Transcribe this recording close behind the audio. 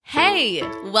Hey,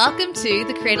 welcome to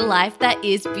the Create a Life That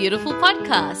Is Beautiful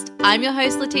podcast. I'm your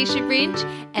host, Letitia Ringe,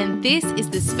 and this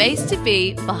is the space to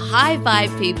be for high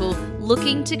vibe people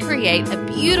looking to create a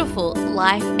beautiful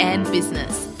life and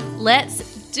business. Let's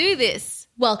do this.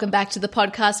 Welcome back to the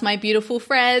podcast, my beautiful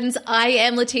friends. I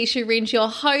am Letitia Ringe, your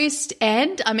host,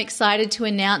 and I'm excited to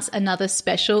announce another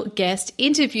special guest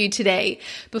interview today.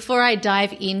 Before I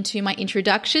dive into my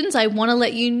introductions, I want to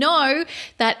let you know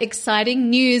that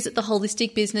exciting news that the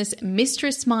Holistic Business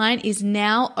Mistress Mind is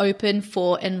now open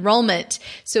for enrollment.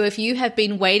 So if you have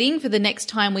been waiting for the next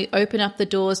time we open up the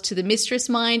doors to the Mistress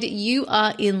Mind, you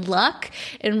are in luck.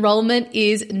 Enrollment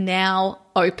is now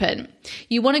open.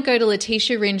 You want to go to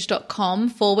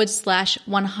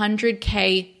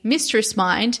letitiaringe.com/100K Mistress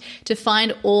Mind to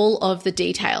find all of the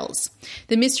details.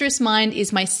 The Mistress Mind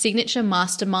is my signature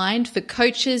mastermind for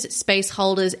coaches, space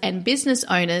holders, and business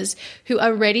owners who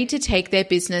are ready to take their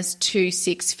business to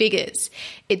 6 figures.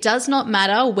 It does not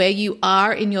matter where you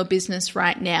are in your business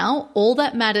right now. All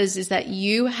that matters is that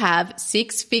you have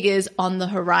 6 figures on the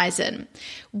horizon.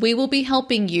 We will be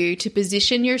helping you to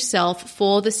position yourself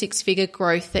for the 6-figure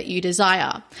growth that you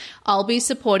desire. I'll be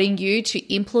supporting you to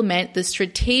implement the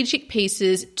strategic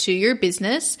pieces to your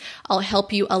business. I'll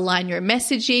help you align your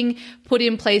messaging, put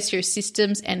in place your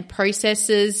systems and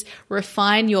processes,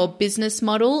 refine your business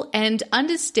model, and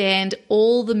understand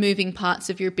all the moving parts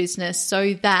of your business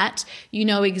so that you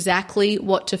know exactly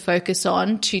what to focus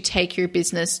on to take your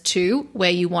business to where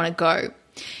you want to go.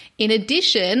 In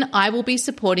addition, I will be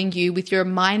supporting you with your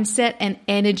mindset and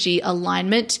energy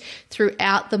alignment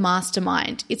throughout the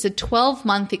mastermind. It's a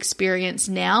 12-month experience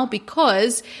now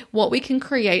because what we can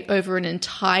create over an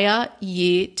entire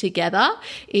year together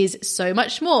is so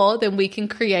much more than we can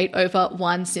create over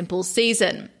one simple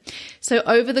season. So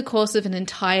over the course of an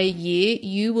entire year,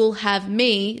 you will have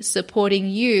me supporting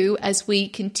you as we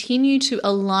continue to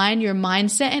align your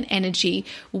mindset and energy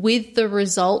with the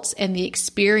results and the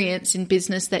experience in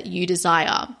business that you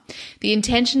desire. The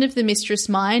intention of the Mistress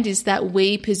Mind is that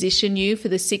we position you for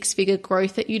the 6-figure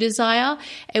growth that you desire,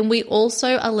 and we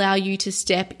also allow you to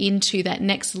step into that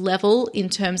next level in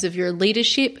terms of your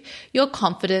leadership, your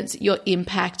confidence, your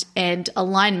impact, and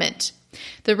alignment.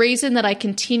 The reason that I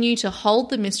continue to hold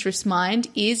the Mistress Mind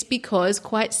is because,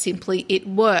 quite simply, it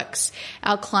works.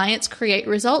 Our clients create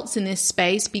results in this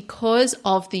space because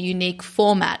of the unique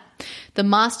format. The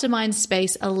mastermind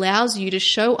space allows you to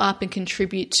show up and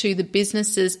contribute to the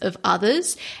businesses of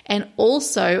others and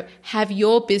also have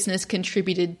your business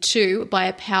contributed to by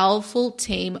a powerful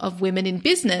team of women in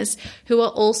business who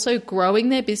are also growing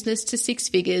their business to 6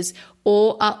 figures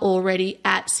or are already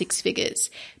at 6 figures.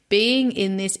 Being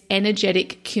in this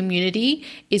energetic community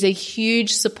is a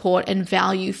huge support and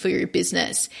value for your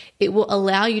business. It will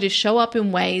allow you to show up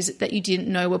in ways that you didn't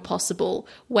know were possible,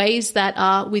 ways that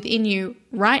are within you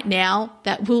right now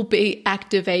that will be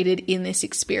activated in this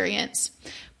experience.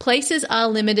 Places are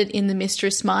limited in the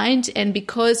Mistress Mind, and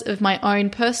because of my own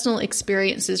personal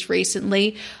experiences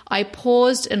recently, I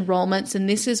paused enrollments, and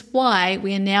this is why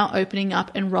we are now opening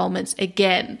up enrollments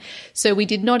again. So we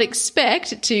did not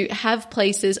expect to have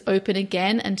places open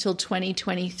again until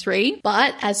 2023,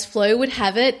 but as flow would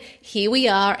have it, here we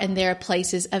are and there are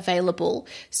places available.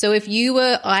 So if you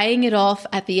were eyeing it off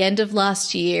at the end of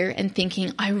last year and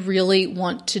thinking, I really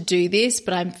want to do this,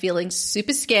 but I'm feeling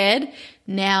super scared,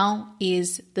 now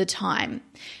is the time.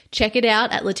 Check it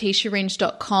out at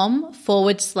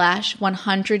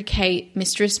letitiaringe.com/100K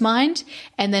Mistress Mind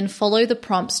and then follow the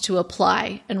prompts to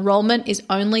apply. Enrollment is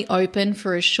only open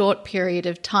for a short period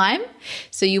of time,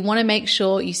 so you want to make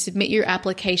sure you submit your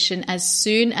application as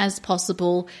soon as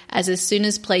possible, as soon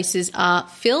as places are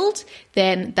filled,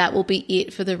 then that will be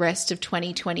it for the rest of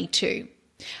 2022.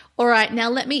 All right, now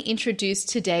let me introduce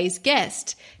today's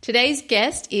guest. Today's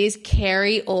guest is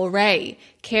Kerry Auray.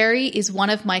 Kerry is one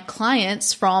of my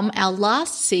clients from our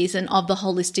last season of the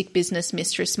Holistic Business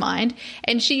Mistress Mind,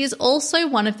 and she is also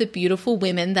one of the beautiful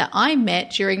women that I met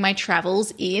during my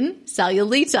travels in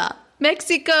Sayulita,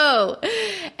 Mexico.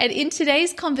 And in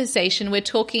today's conversation, we're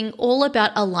talking all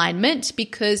about alignment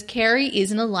because Kerry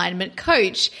is an alignment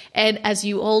coach. And as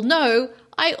you all know,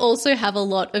 I also have a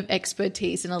lot of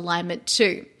expertise in alignment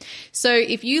too. So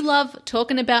if you love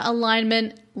talking about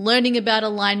alignment, learning about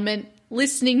alignment,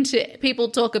 listening to people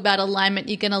talk about alignment,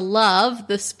 you're going to love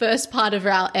this first part of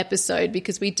our episode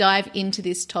because we dive into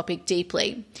this topic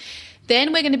deeply.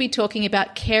 Then we're going to be talking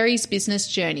about Kerry's business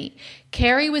journey.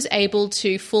 Carrie was able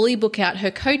to fully book out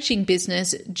her coaching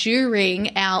business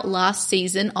during our last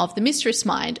season of The Mistress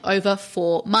Mind, over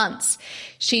 4 months.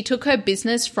 She took her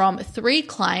business from 3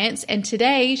 clients, and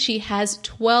today she has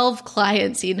 12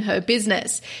 clients in her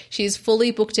business. She's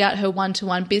fully booked out her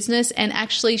one-to-one business, and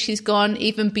actually she's gone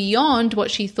even beyond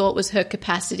what she thought was her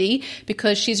capacity,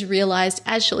 because she's realized,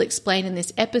 as she'll explain in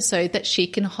this episode, that she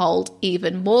can hold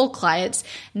even more clients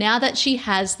now that she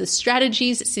has the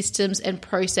strategies, systems, and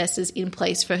processes in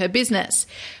place for her business.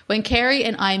 When Carrie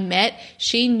and I met,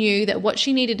 she knew that what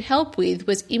she needed help with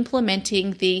was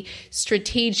implementing the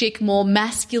strategic, more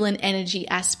masculine energy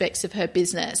aspects of her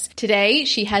business. Today,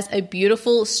 she has a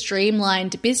beautiful,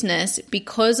 streamlined business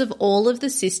because of all of the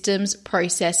systems,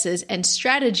 processes, and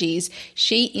strategies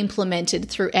she implemented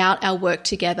throughout our work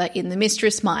together in The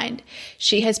Mistress Mind.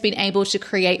 She has been able to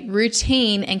create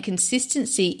routine and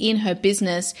consistency in her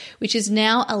business, which is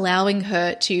now allowing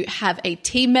her to have a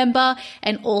team member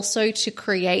and also to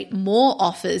create more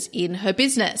offers in her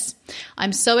business.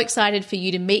 I'm so excited for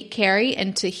you to meet Carrie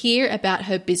and to hear about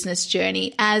her business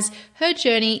journey, as her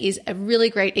journey is a really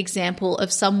great example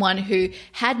of someone who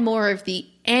had more of the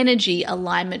energy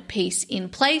alignment piece in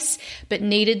place, but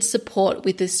needed support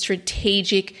with the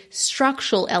strategic,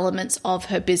 structural elements of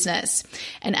her business.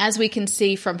 And as we can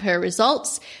see from her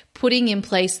results, putting in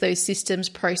place those systems,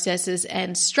 processes,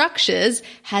 and structures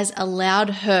has allowed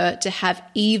her to have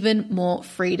even more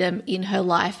freedom in her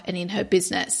life and in her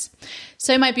business.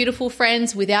 So, my beautiful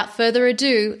friends, without further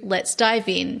ado, let's dive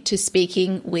in to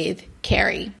speaking with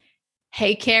Carrie.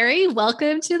 Hey, Carrie,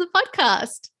 welcome to the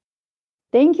podcast.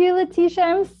 Thank you, Letitia.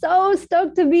 I'm so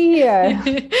stoked to be here.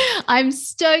 I'm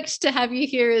stoked to have you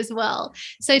here as well.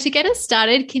 So to get us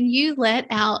started, can you let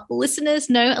our listeners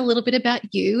know a little bit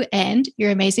about you and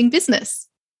your amazing business?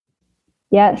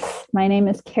 Yes, my name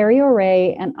is Carrie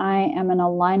O'Ray, and I am an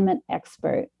alignment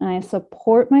expert. And I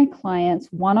support my clients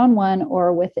one-on-one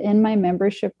or within my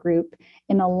membership group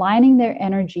in aligning their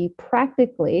energy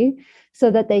practically so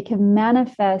that they can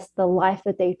manifest the life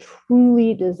that they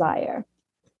truly desire.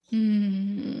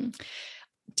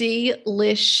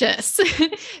 Delicious.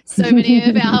 So many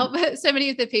of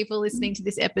the people listening to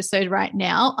this episode right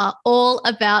now are all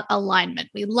about alignment.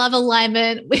 We love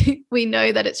alignment. We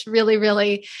know that it's really,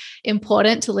 really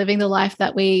important to living the life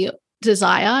that we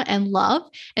desire and love.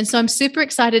 And so I'm super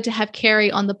excited to have Carrie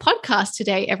on the podcast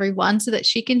today, everyone, so that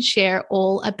she can share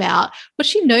all about what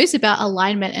she knows about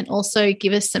alignment and also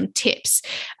give us some tips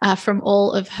from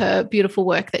all of her beautiful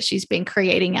work that she's been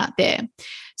creating out there.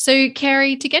 So,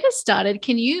 Carrie, to get us started,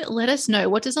 can you let us know,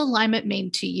 what does alignment mean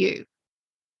to you?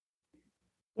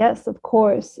 Yes, of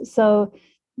course. So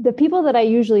the people that I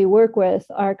usually work with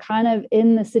are kind of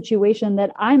in the situation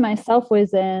that I myself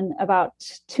was in about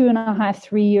 2.5,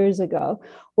 3 years ago,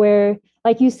 where,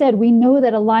 like you said, we know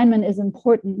that alignment is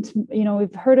important. You know,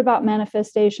 we've heard about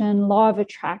manifestation, law of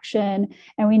attraction,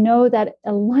 and we know that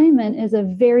alignment is a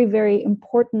very, very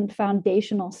important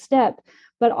foundational step.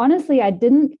 But honestly, I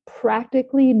didn't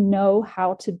practically know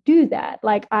how to do that.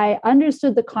 Like, I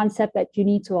understood the concept that you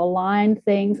need to align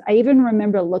things. I even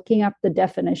remember looking up the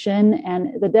definition,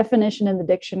 and the definition in the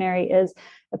dictionary is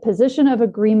a position of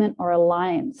agreement or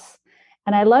alliance.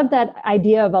 And I love that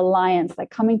idea of alliance, like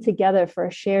coming together for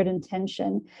a shared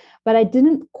intention, but I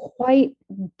didn't quite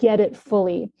get it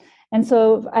fully. And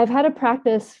so I've had a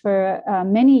practice for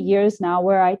many years now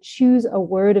where I choose a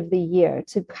word of the year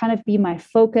to kind of be my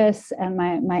focus and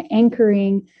my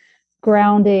anchoring,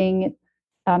 grounding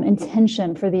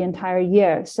intention for the entire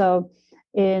year. So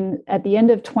at the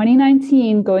end of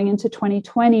 2019, going into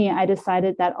 2020, I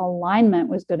decided that alignment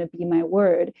was going to be my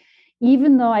word,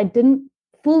 even though I didn't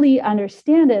fully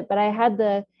understand it, but I had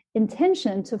the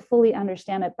intention to fully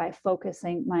understand it by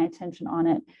focusing my attention on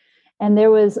it. And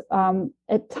there was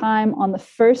a time on the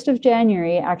 1st of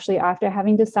January, actually, after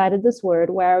having decided this word,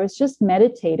 where I was just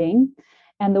meditating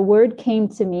and the word came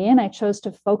to me, and I chose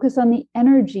to focus on the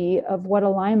energy of what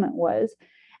alignment was.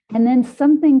 And then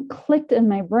something clicked in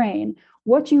my brain.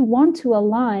 What you want to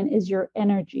align is your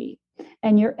energy,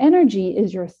 and your energy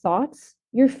is your thoughts,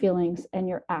 your feelings, and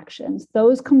your actions.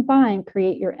 Those combined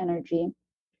create your energy.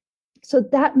 So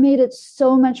that made it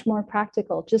so much more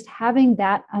practical, just having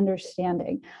that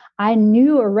understanding. I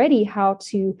knew already how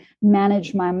to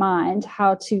manage my mind,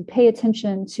 how to pay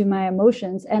attention to my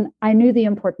emotions, and I knew the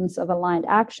importance of aligned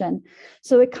action.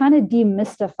 So it kind of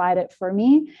demystified it for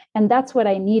me, and that's what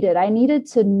I needed. I needed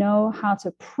to know how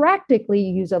to practically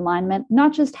use alignment,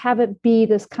 not just have it be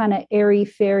this kind of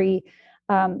airy-fairy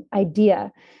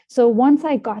idea. So once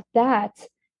I got that,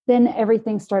 then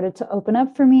everything started to open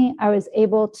up for me. I was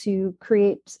able to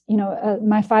create,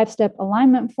 my 5-step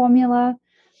alignment formula.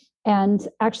 and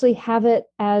actually have it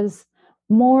as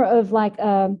more of like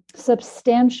a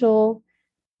substantial,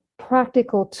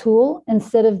 practical tool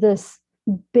instead of this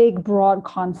big, broad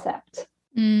concept.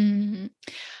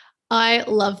 I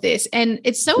love this. And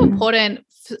it's so important.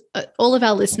 All of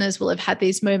our listeners will have had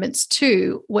these moments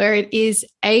too, where it is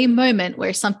a moment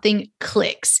where something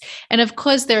clicks. And of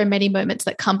course, there are many moments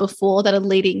that come before that are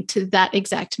leading to that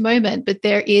exact moment. But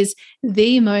there is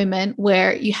the moment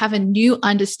where you have a new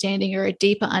understanding or a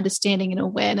deeper understanding and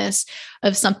awareness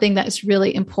of something that is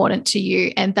really important to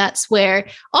you. And that's where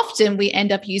often we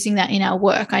end up using that in our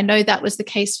work. I know that was the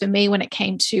case for me when it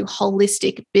came to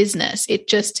holistic business. It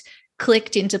just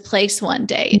clicked into place one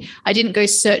day. I didn't go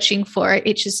searching for it.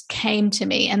 It just came to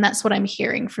me. And that's what I'm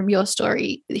hearing from your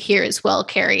story here as well,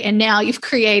 Kerry. And now you've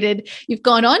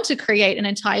gone on to create an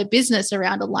entire business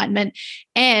around alignment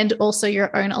and also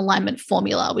your own alignment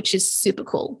formula, which is super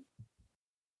cool.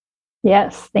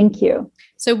 Yes, thank you.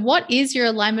 So what is your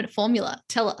alignment formula?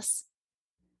 Tell us.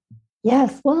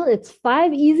 Yes, well, it's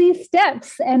 5 easy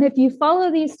steps. And if you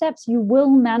follow these steps, you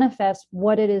will manifest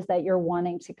what it is that you're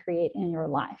wanting to create in your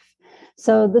life.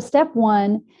 So the step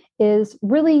 1 is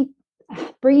really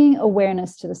bringing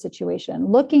awareness to the situation,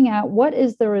 looking at what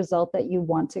is the result that you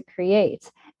want to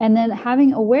create, and then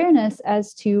having awareness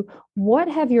as to what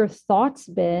have your thoughts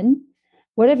been,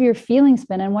 what have your feelings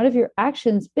been, and what have your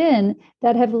actions been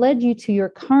that have led you to your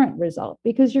current result,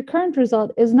 because your current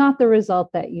result is not the result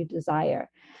that you desire.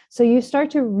 So you start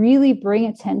to really bring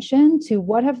attention to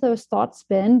what have those thoughts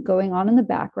been going on in the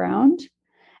background,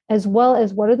 as well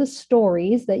as what are the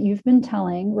stories that you've been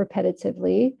telling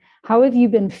repetitively. How have you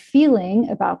been feeling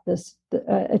about this,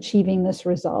 achieving this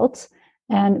result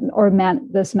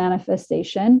this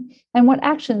manifestation, and what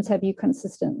actions have you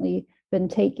consistently been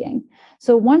taking?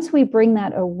 So once we bring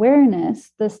that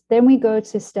awareness, then we go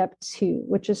to step 2,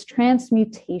 which is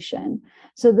transmutation.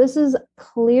 So this is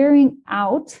clearing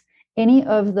out any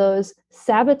of those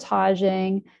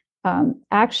sabotaging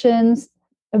actions,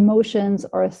 emotions,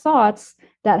 or thoughts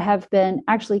that have been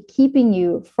actually keeping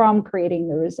you from creating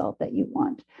the result that you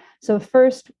want. So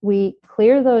first, we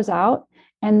clear those out,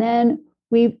 and then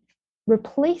we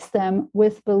replace them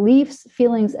with beliefs,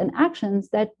 feelings, and actions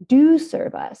that do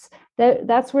serve us.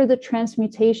 That's where the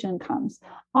transmutation comes.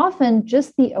 Often,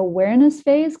 just the awareness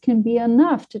phase can be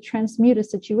enough to transmute a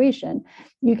situation.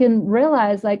 You can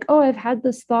realize, like, oh, I've had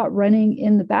this thought running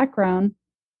in the background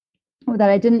that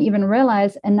I didn't even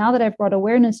realize. And now that I've brought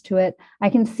awareness to it, I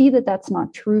can see that that's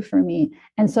not true for me.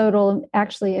 And so it'll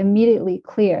actually immediately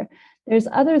clear. There's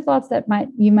other thoughts that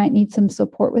you might need some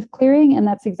support with clearing. And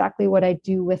that's exactly what I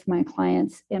do with my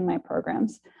clients in my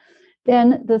programs.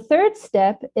 Then the third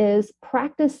step is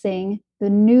practicing the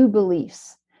new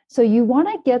beliefs. So you want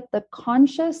to get the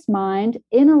conscious mind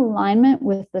in alignment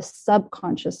with the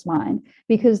subconscious mind,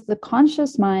 because the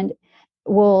conscious mind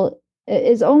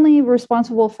is only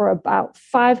responsible for about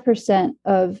 5%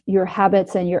 of your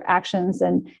habits and your actions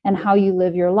and how you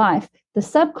live your life. The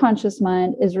subconscious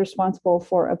mind is responsible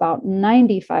for about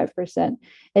 95%.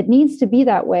 It needs to be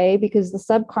that way because the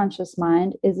subconscious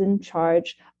mind is in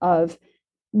charge of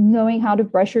knowing how to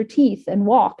brush your teeth and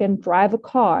walk and drive a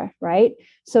car, right?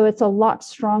 So it's a lot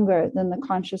stronger than the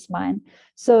conscious mind.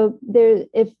 So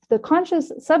if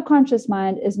the subconscious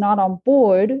mind is not on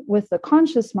board with the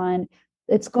conscious mind,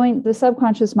 the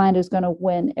subconscious mind is going to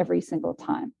win every single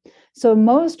time. So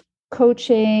most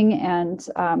coaching and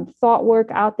thought work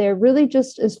out there really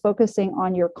just is focusing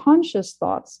on your conscious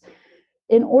thoughts.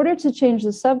 In order to change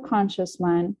the subconscious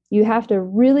mind, you have to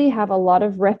really have a lot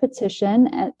of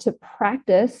repetition to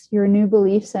practice your new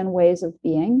beliefs and ways of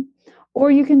being. Or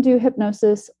you can do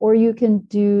hypnosis, or you can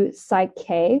do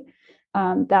Psych-K.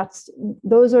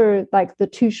 Those are like the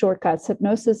 2 shortcuts,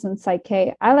 hypnosis and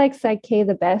Psych-K. I like Psych-K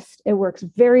the best. It works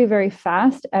very, very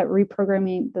fast at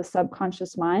reprogramming the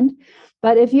subconscious mind.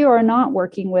 But if you are not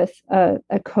working with a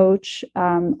coach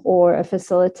or a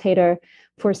facilitator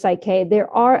for Psych-K, there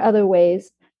are other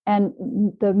ways. And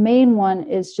the main one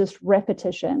is just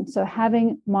repetition. So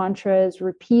having mantras,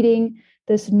 repeating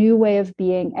this new way of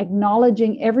being,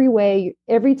 acknowledging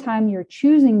every time you're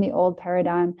choosing the old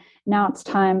paradigm, now it's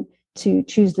time to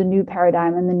choose the new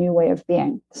paradigm and the new way of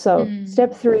being. So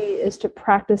step 3 is to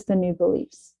practice the new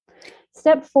beliefs.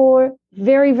 Step 4,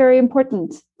 very, very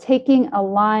important, taking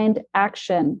aligned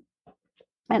action.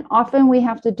 And often we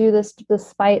have to do this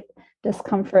despite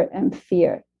discomfort and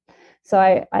fear.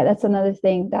 So that's another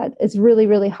thing that is really,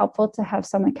 really helpful, to have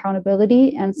some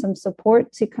accountability and some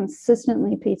support to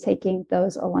consistently be taking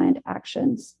those aligned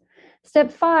actions.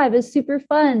 Step 5 is super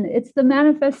fun. It's the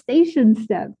manifestation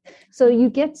step. So you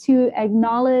get to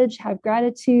acknowledge, have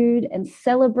gratitude, and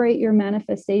celebrate your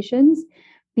manifestations,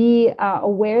 be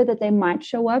aware that they might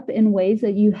show up in ways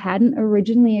that you hadn't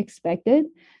originally expected.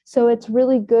 So it's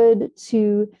really good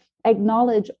to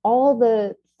acknowledge all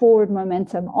the forward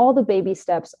momentum, all the baby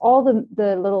steps, all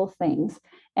the little things.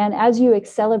 And as you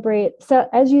celebrate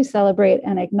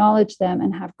and acknowledge them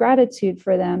and have gratitude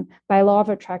for them, by law of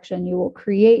attraction, you will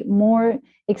create more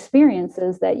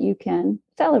experiences that you can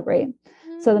celebrate.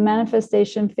 So the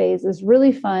manifestation phase is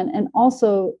really fun and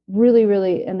also really,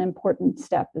 really an important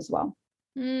step as well.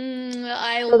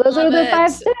 So those are the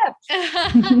 5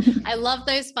 steps. I love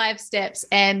those 5 steps.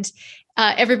 And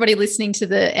everybody listening to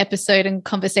the episode and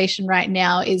conversation right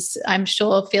now is, I'm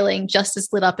sure, feeling just as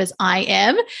lit up as I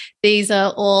am. These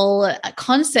are all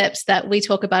concepts that we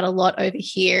talk about a lot over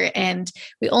here, and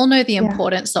we all know the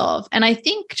importance of. And I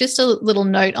think just a little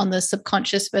note on the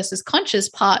subconscious versus conscious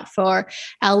part for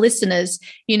our listeners,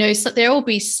 so there will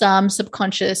be some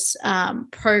subconscious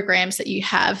programs that you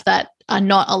have that are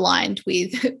not aligned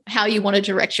with how you want to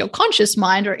direct your conscious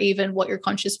mind, or even what your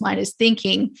conscious mind is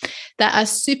thinking, that are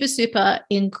super, super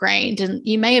ingrained. And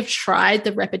you may have tried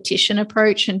the repetition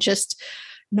approach and just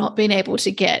not been able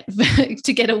to get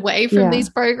away from these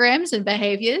programs and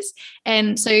behaviors.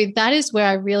 And so that is where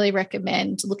I really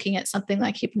recommend looking at something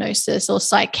like hypnosis or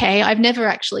Psych-K. I've never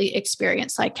actually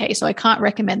experienced Psych-K, so I can't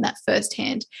recommend that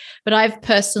firsthand. But I've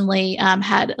personally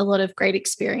had a lot of great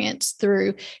experience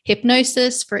through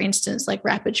hypnosis, for instance, like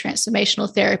rapid transformational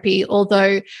therapy,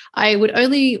 although I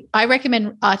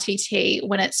recommend RTT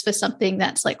when it's for something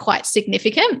that's like quite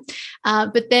significant.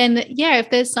 But then, if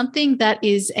there's something that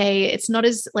it's not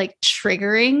as like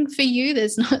triggering for you,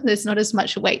 there's not as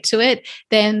much weight to it,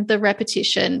 then the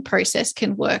repetition process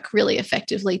can work really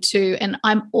effectively too. And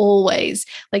I'm always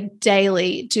like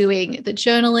daily doing the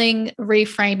journaling,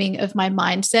 reframing of my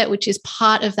mindset, which is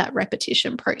part of that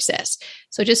repetition process.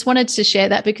 So I just wanted to share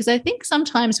that, because I think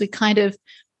sometimes we kind of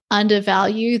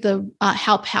undervalue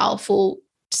how powerful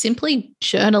simply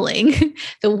journaling,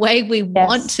 the way we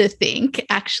want to think,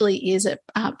 actually is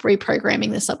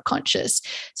reprogramming the subconscious.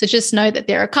 So just know that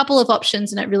there are a couple of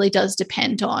options, and it really does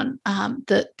depend on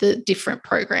the different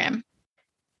program.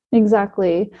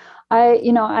 Exactly.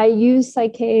 I use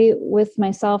Psych-K with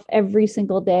myself every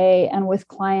single day and with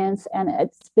clients, and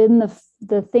it's been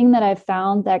the thing that I've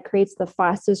found that creates the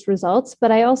fastest results.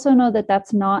 But I also know that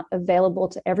that's not available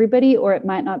to everybody, or it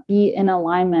might not be in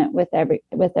alignment with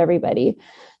everybody.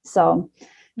 So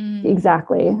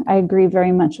exactly. I agree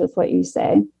very much with what you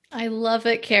say. I love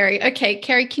it, Kerry. Okay,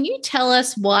 Kerry, can you tell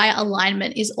us why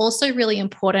alignment is also really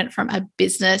important from a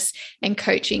business and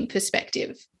coaching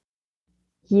perspective?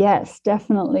 Yes,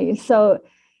 definitely. So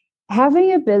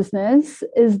having a business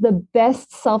is the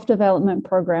best self-development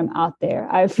program out there,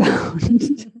 I've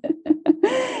found.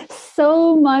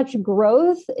 So much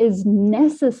growth is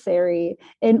necessary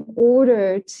in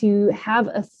order to have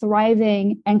a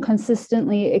thriving and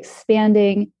consistently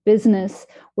expanding business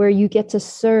where you get to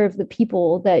serve the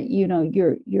people that you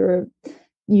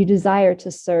desire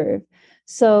to serve.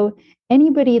 So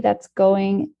anybody that's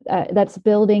building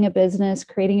a business,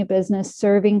 creating a business,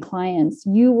 serving clients,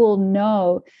 you will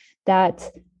know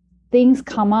that things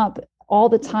come up all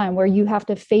the time where you have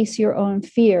to face your own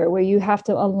fear, where you have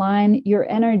to align your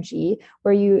energy,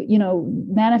 where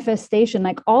manifestation,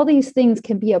 like all these things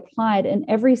can be applied in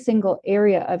every single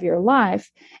area of your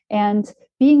life. And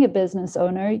being a business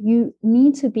owner, you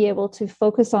need to be able to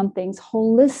focus on things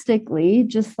holistically,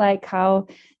 just like how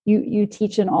you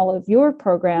teach in all of your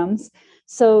programs.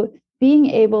 So being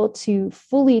able to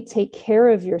fully take care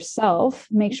of yourself,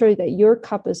 make sure that your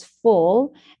cup is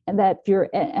full and that your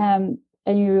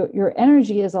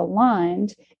energy is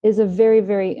aligned, is a very,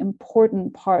 very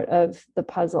important part of the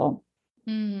puzzle.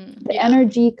 The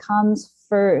energy comes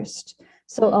first.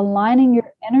 So aligning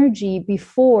your energy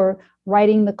before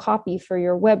writing the copy for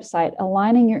your website,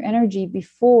 aligning your energy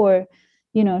before,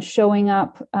 showing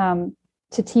up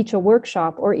to teach a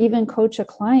workshop or even coach a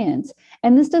client.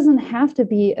 And this doesn't have to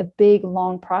be a big,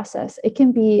 long process. It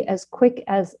can be as quick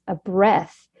as a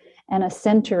breath and a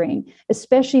centering,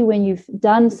 especially when you've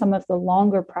done some of the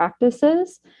longer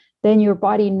practices. Then your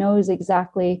body knows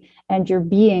exactly, and your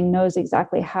being knows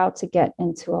exactly how to get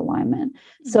into alignment.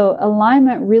 So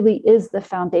alignment really is the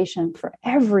foundation for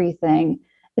everything,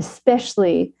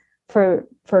 especially for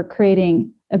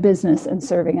creating a business and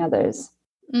serving others.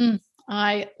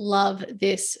 I love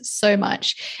this so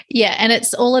much. Yeah. And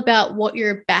it's all about what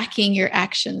you're backing your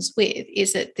actions with.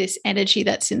 Is it this energy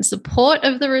that's in support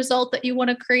of the result that you want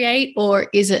to create, or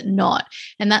is it not?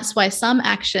 And that's why some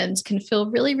actions can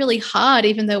feel really, really hard,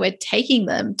 even though we're taking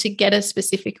them to get a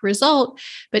specific result.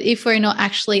 But if we're not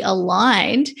actually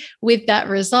aligned with that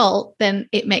result, then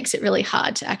it makes it really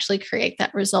hard to actually create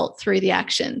that result through the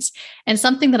actions. And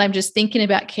something that I'm just thinking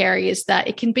about, Carrie, is that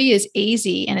it can be as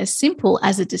easy and as simple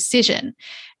as a decision.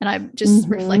 And I'm just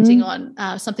reflecting on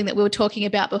something that we were talking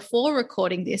about before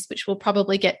recording this, which we'll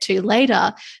probably get to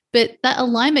later. But that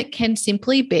alignment can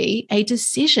simply be a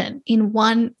decision in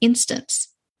one instance.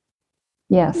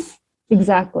 Yes,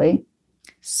 exactly.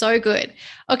 So good.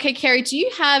 Okay, Carrie, do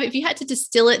you have, if you had to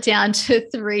distill it down to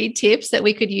 3 tips that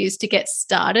we could use to get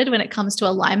started when it comes to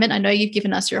alignment? I know you've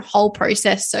given us your whole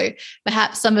process, so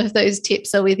perhaps some of those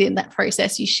tips are within that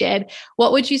process you shared.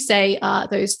 What would you say are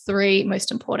those 3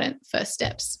 most important first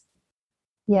steps?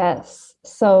 Yes.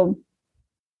 So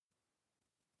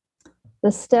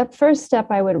the first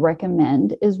step I would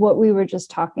recommend is what we were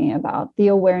just talking about, the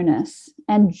awareness.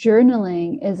 And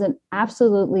journaling is an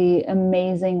absolutely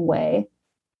amazing way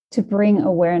to bring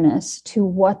awareness to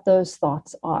what those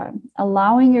thoughts are,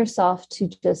 allowing yourself to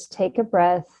just take a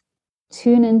breath,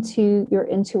 tune into your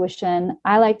intuition.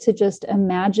 I like to just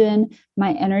imagine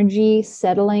my energy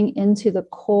settling into the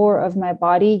core of my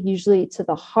body, usually to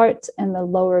the heart and the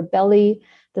lower belly.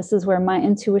 This is where my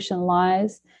intuition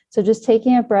lies. So just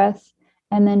taking a breath,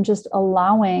 and then just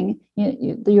allowing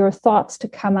your thoughts to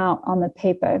come out on the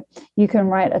paper. You can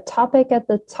write a topic at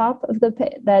the top of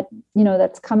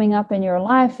that's coming up in your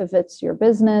life, if it's your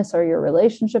business or your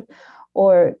relationship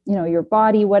or your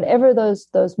body, whatever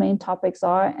those main topics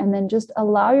are, and then just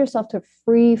allow yourself to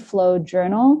free flow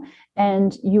journal,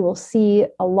 and you will see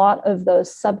a lot of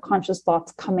those subconscious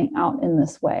thoughts coming out in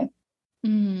this way.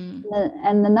 And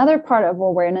another part of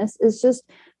awareness is just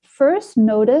first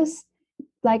notice,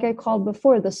 like I called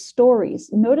before, the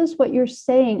stories. Notice what you're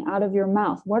saying out of your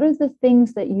mouth. What are the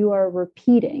things that you are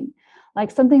repeating? Like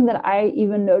something that I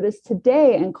even noticed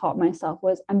today and caught myself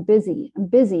was, I'm busy, I'm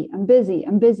busy, I'm busy,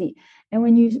 I'm busy. And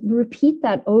when you repeat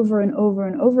that over and over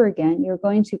and over again, you're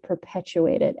going to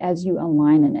perpetuate it as you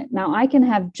align in it. Now, I can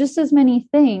have just as many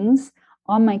things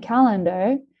on my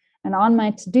calendar and on my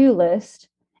to-do list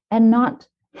and not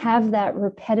have that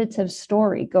repetitive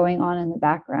story going on in the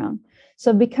background.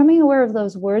 So becoming aware of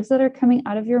those words that are coming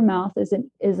out of your mouth is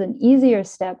an easier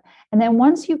step. And then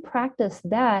once you practice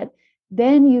that,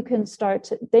 then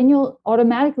you'll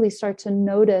automatically start to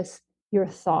notice your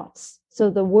thoughts. So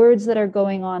the words that are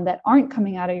going on that aren't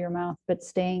coming out of your mouth, but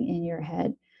staying in your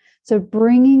head. So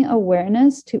bringing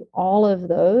awareness to all of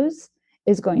those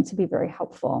is going to be very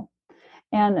helpful.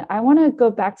 And I want to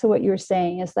go back to what you were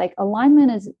saying, is like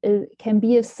alignment can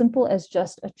be as simple as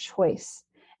just a choice.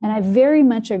 And I very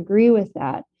much agree with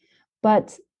that.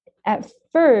 But at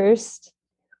first,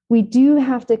 we do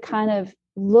have to kind of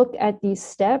look at these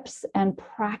steps and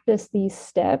practice these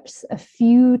steps a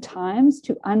few times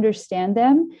to understand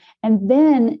them. And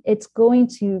then it's going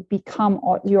to become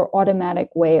your automatic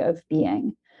way of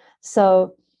being.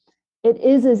 So it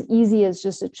is as easy as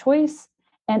just a choice.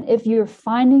 And if you're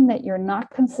finding that you're not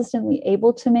consistently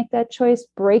able to make that choice,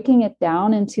 breaking it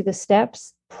down into the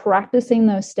steps, practicing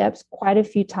those steps quite a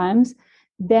few times,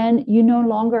 then you no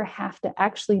longer have to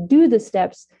actually do the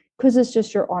steps because it's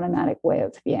just your automatic way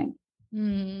of being.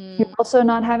 You're also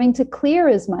not having to clear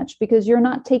as much because you're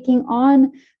not taking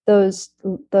on those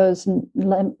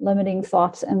limiting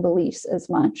thoughts and beliefs as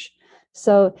much.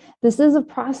 So this is a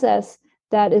process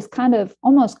that is kind of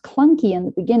almost clunky in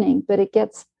the beginning, but it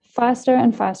gets faster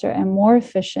and faster and more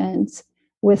efficient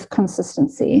with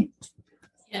consistency.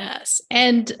 Yes.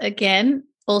 And again,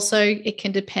 also, it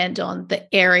can depend on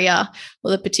the area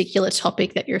or the particular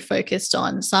topic that you're focused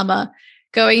on. Some are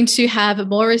going to have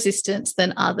more resistance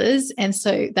than others. And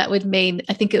so that would mean,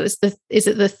 I think it was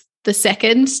the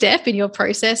second step in your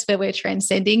process where we're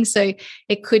transcending. So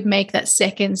it could make that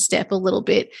second step need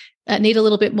a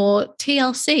little bit more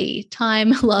TLC,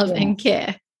 time, love, and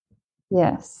care.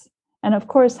 Yes. And of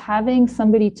course, having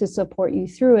somebody to support you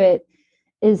through it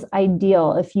is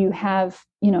ideal. If you have,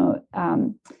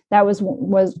 that was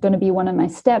going to be one of my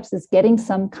steps, is getting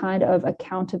some kind of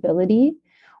accountability,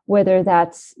 whether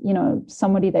that's,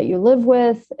 somebody that you live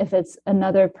with, if it's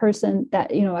another person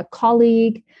that, a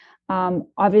colleague,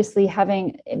 obviously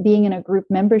being in a group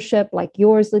membership like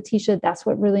yours, Letitia, that's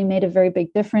what really made a very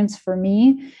big difference for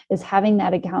me, is having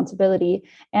that accountability.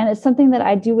 And it's something that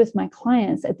I do with my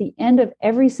clients. At the end of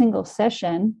every single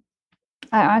session,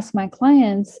 I ask my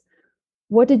clients,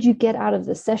 what did you get out of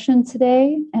the session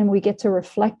today? And we get to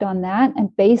reflect on that.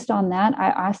 And based on that, I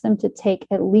ask them to take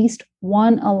at least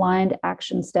one aligned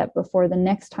action step before the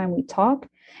next time we talk.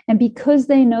 And because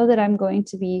they know that I'm going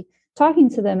to be talking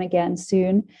to them again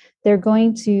soon, they're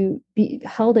going to be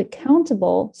held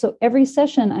accountable. So every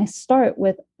session I start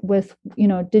with,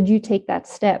 did you take that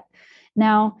step?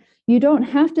 Now, you don't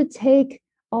have to take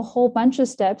a whole bunch of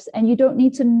steps, and you don't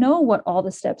need to know what all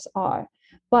the steps are.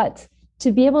 But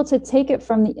to be able to take it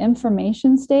from the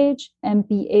information stage and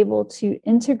be able to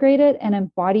integrate it and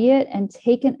embody it and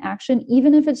take an action,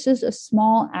 even if it's just a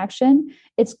small action,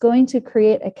 it's going to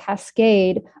create a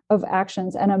cascade of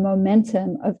actions and a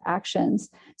momentum of actions.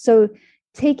 So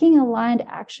taking aligned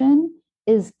action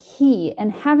is key,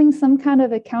 and having some kind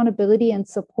of accountability and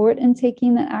support in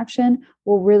taking that action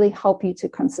will really help you to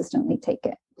consistently take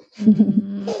it.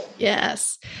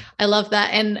 Yes, I love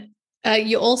that. And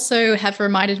you also have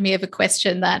reminded me of a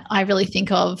question that I really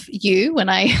think of you when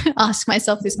I ask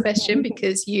myself this question,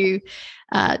 because you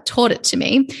taught it to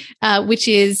me, which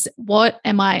is, what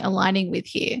am I aligning with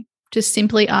here? Just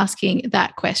simply asking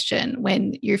that question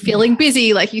when you're feeling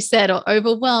busy, like you said, or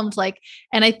overwhelmed.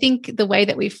 And I think the way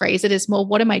that we phrase it is more,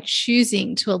 what am I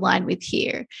choosing to align with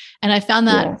here? And I found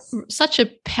that such a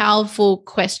powerful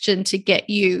question to get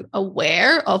you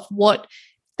aware of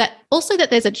that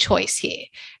there's a choice here.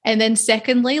 And then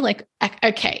secondly,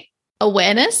 okay,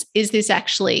 awareness, is this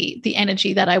actually the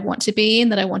energy that I want to be in,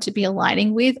 that I want to be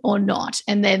aligning with, or not?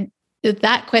 And then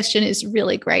that question is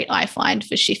really great, I find,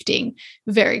 for shifting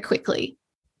very quickly.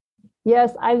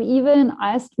 Yes, I've even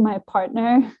asked my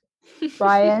partner,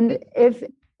 Brian, if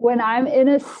when I'm in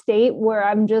a state where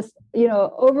I'm just,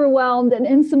 overwhelmed and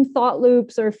in some thought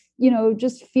loops, or,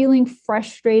 just feeling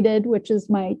frustrated, which is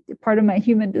my part of my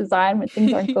human design, when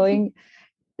things aren't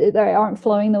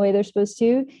flowing the way they're supposed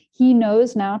to, he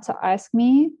knows now to ask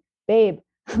me, babe,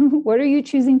 what are you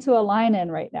choosing to align in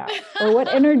right now? Or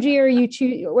what energy are you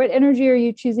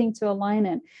choosing to align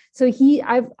in? So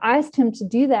I've asked him to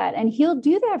do that, and he'll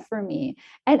do that for me.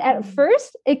 And at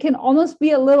first it can almost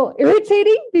be a little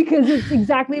irritating, because it's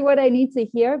exactly what I need to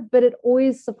hear, but it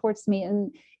always supports me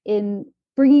in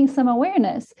bringing some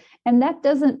awareness. And that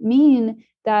doesn't mean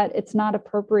that it's not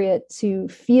appropriate to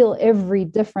feel every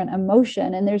different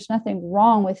emotion. And there's nothing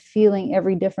wrong with feeling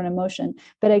every different emotion,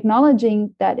 but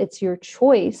acknowledging that it's your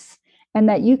choice and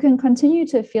that you can continue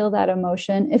to feel that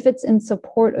emotion if it's in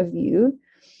support of you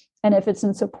and if it's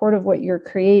in support of what you're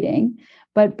creating.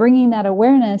 But bringing that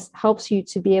awareness helps you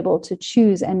to be able to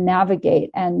choose and navigate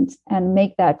and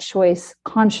make that choice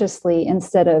consciously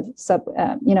instead of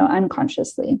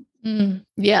unconsciously.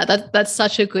 Yeah, that's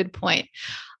such a good point.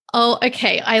 Oh,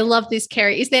 okay. I love this,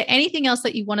 Kerry. Is there anything else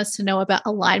that you want us to know about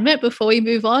alignment before we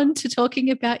move on to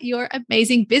talking about your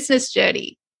amazing business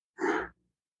journey?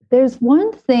 There's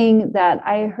one thing that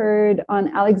I heard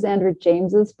on Alexandra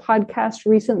James's podcast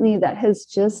recently that has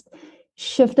just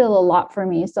shifted a lot for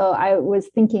me. So I was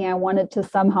thinking I wanted to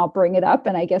somehow bring it up,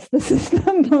 and I guess this is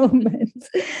the moment.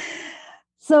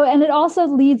 So, and it also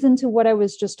leads into what I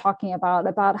was just talking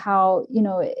about how,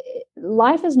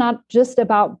 life is not just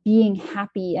about being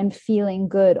happy and feeling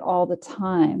good all the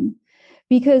time.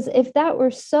 Because if that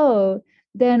were so,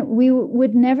 then we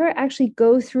would never actually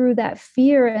go through that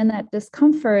fear and that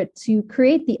discomfort to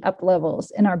create the up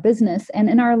levels in our business and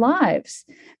in our lives.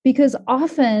 Because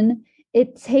often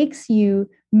it takes you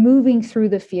moving through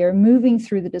the fear, moving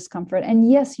through the discomfort. And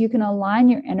yes, you can align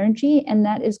your energy, and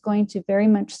that is going to very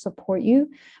much support you.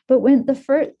 But when the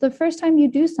first time you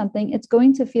do something, it's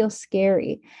going to feel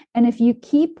scary. And if you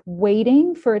keep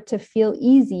waiting for it to feel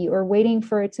easy, or waiting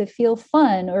for it to feel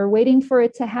fun, or waiting for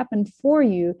it to happen for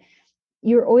you,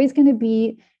 you're always going to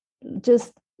be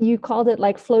just, you called it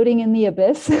like floating in the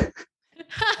abyss.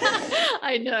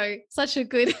 I know, such a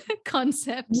good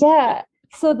concept. Yeah.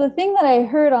 So the thing that I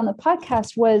heard on the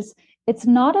podcast was, it's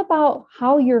not about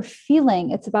how you're feeling,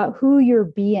 it's about who you're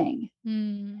being.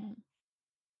 And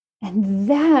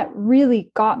that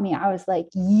really got me. I was like,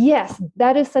 yes,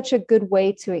 that is such a good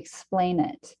way to explain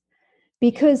it.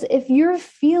 Because if you're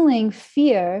feeling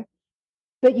fear,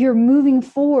 but you're moving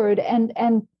forward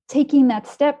and taking that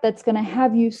step that's going to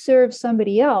have you serve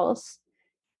somebody else,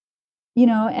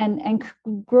 and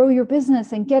grow your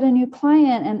business and get a new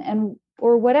client and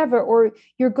or whatever, or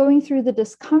you're going through the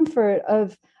discomfort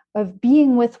of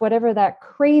being with whatever that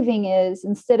craving is,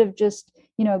 instead of just,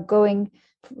 going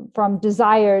from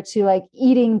desire to like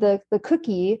eating the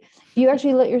cookie, you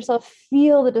actually let yourself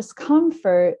feel the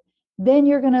discomfort, then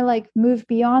you're going to like move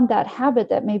beyond that habit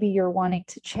that maybe you're wanting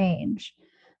to change.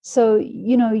 So,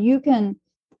 you can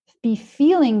be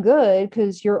feeling good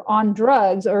because you're on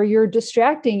drugs or you're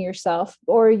distracting yourself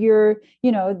or you're,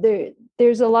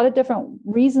 there's a lot of different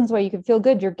reasons why you can feel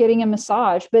good. You're getting a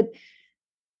massage, but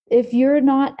if you're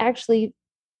not actually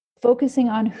focusing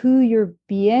on who you're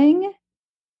being,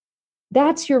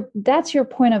 that's your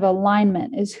point of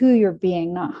alignment, is who you're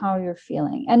being, not how you're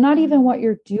feeling, and not even what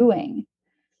you're doing.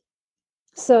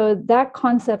 So that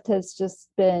concept has just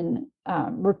been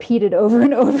repeated over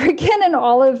and over again in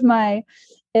all of my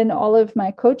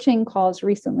coaching calls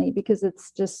recently, because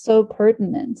it's just so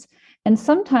pertinent. And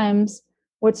sometimes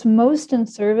what's most in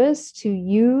service to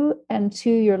you and to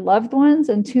your loved ones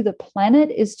and to the planet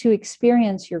is to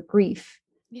experience your grief,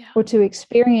 or to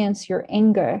experience your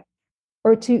anger,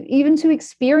 or to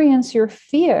experience your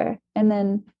fear and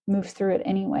then move through it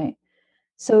anyway.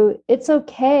 So it's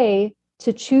okay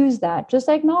to choose that. Just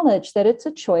acknowledge that it's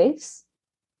a choice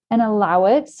and allow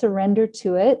it, surrender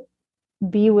to it,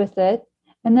 be with it,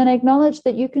 and then acknowledge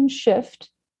that you can shift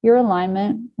your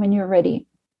alignment when you're ready.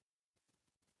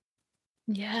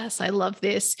 Yes, I love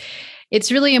this.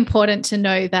 It's really important to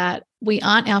know that we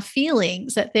aren't our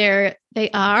feelings, that they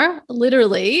are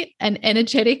literally an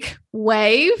energetic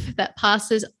wave that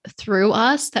passes through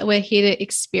us that we're here to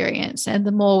experience. And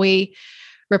the more we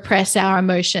repress our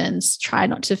emotions, try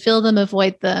not to feel them,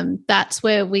 avoid them, that's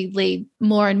where we lead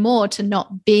more and more to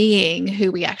not being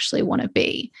who we actually want to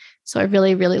be. So I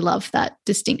really, really love that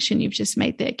distinction you've just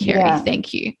made there, Carrie. Yeah.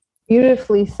 Thank you.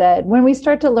 Beautifully said. When we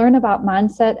start to learn about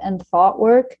mindset and thought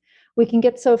work, we can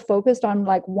get so focused on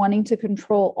like wanting to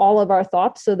control all of our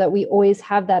thoughts so that we always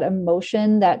have that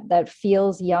emotion that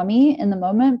feels yummy in the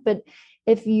moment. But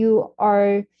if you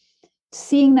are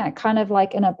seeing that kind of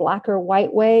like in a black or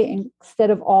white way instead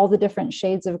of all the different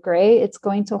shades of gray, it's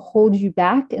going to hold you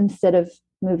back instead of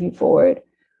move you forward.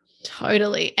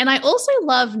 Totally. And I also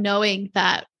love knowing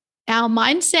that our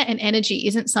mindset and energy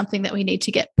isn't something that we need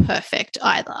to get perfect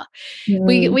either.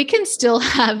 We can still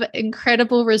have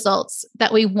incredible results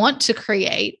that we want to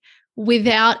create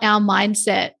without our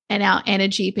mindset and our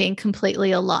energy being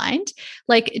completely aligned.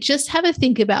 Like, just have a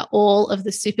think about all of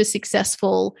the super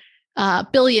successful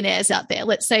billionaires out there.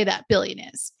 Let's say that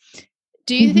billionaires.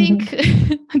 Do you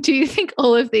think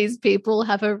all of these people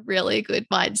have a really good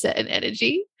mindset and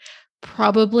energy?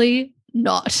 Probably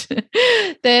not.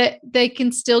 They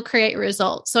can still create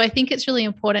results. So I think it's really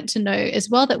important to know as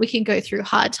well that we can go through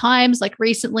hard times. Like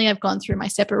recently, I've gone through my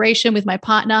separation with my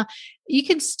partner. You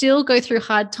can still go through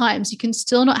hard times. You can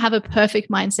still not have a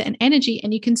perfect mindset and energy,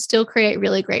 and you can still create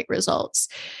really great results.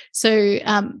 So,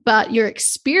 but your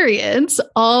experience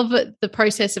of the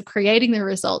process of creating the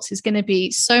results is going to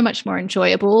be so much more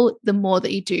enjoyable the more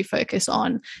that you do focus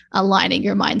on aligning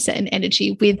your mindset and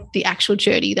energy with the actual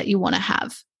journey that you want to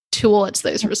have towards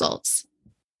those results.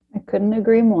 I couldn't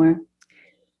agree more.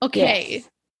 Okay, yes.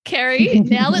 Carrie,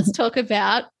 now let's talk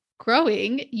about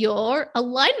growing your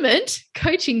alignment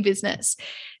coaching business.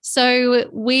 So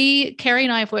Carrie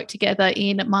and I have worked together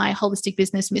in my holistic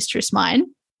business, Mistress Mind,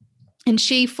 and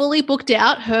she fully booked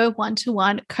out her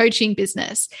one-to-one coaching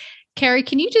business. Carrie,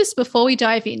 can you just, before we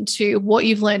dive into what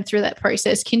you've learned through that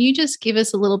process, can you just give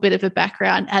us a little bit of a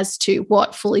background as to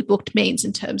what fully booked means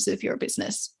in terms of your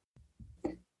business?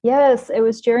 Yes, it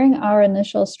was during our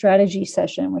initial strategy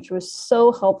session, which was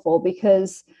so helpful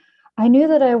because I knew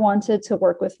that I wanted to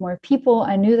work with more people.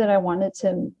 I knew that I wanted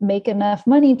to make enough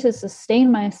money to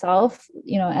sustain myself,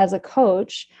 as a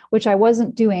coach, which I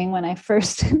wasn't doing when I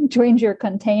first joined your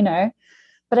container.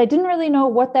 But I didn't really know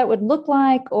what that would look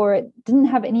like, or it didn't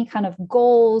have any kind of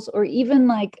goals or even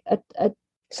like a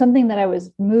something that I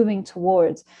was moving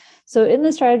towards. So in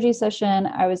the strategy session,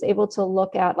 I was able to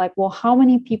look at like, well, how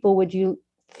many people would you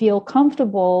feel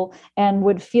comfortable and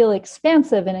would feel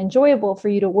expansive and enjoyable for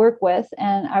you to work with?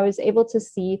 And I was able to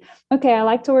see, okay, I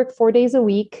like to work 4 days a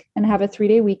week and have a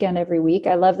 3-day weekend every week.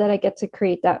 I love that I get to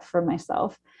create that for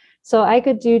myself. So I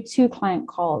could do 2 client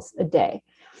calls a day.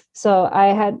 So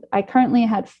I currently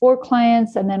had 4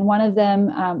 clients, and then one of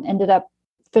them ended up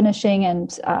finishing,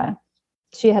 and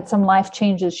she had some life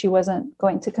changes. She wasn't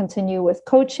going to continue with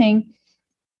coaching.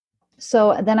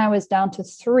 So then I was down to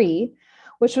 3,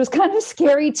 which was kind of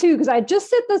scary too, because I just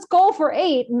set this goal for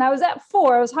 8 and I was at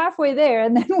 4. I was halfway there,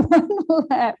 and then 1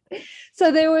 left.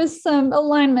 So there was some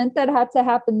alignment that had to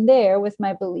happen there with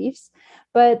my beliefs.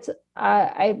 But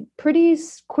I pretty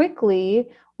quickly,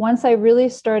 once I really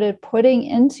started putting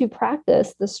into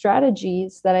practice the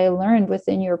strategies that I learned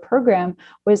within your program,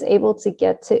 was able to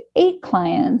get to 8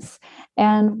 clients.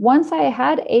 And once I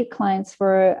had 8 clients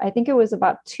for, I think it was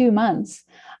about 2 months,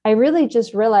 I really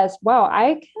just realized, wow,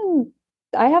 I can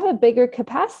I have a bigger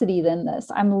capacity than this.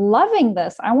 I'm loving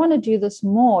this. I want to do this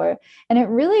more. And it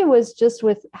really was just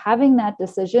with having that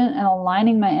decision and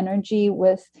aligning my energy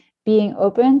with being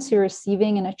open to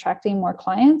receiving and attracting more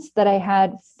clients that I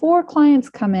had 4 clients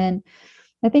come in,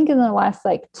 I think in the last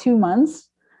like 2 months.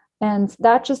 And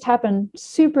that just happened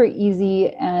super easy.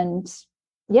 And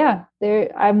yeah,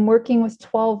 I'm working with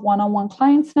 12 one-on-one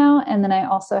clients now. And then I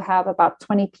also have about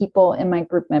 20 people in my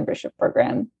group membership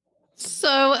program.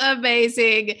 So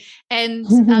amazing. And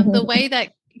the way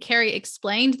that Kerry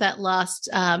explained that last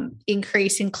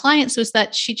increase in clients was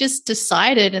that she just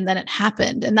decided and then it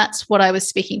happened. And that's what I was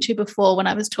speaking to before when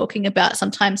I was talking about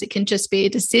sometimes it can just be a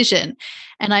decision.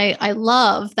 And I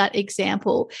love that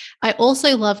example. I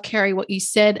also love, Kerry, what you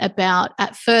said about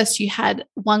at first you had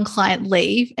one client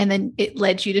leave and then it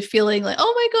led you to feeling like,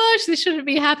 oh my gosh, this shouldn't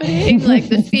be happening, like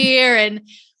the fear. And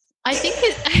I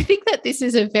think that this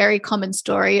is a very common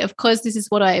story. Of course, this is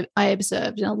what I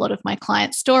observed in a lot of my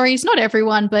client stories, not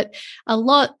everyone, but a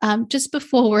lot. Just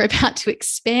before we're about to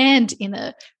expand in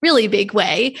a really big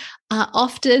way,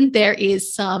 often there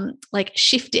is some like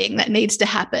shifting that needs to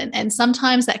happen. And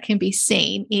sometimes that can be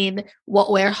seen in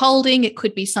what we're holding. It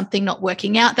could be something not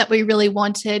working out that we really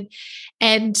wanted.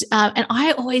 And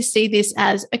I always see this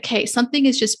as, okay, something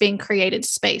is just being created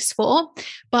space for.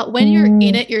 But when you're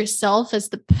in it yourself as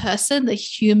the person, the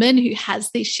human who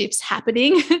has these shifts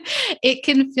happening, it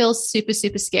can feel super,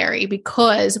 super scary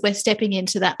because we're stepping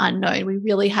into that unknown. We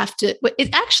really have to,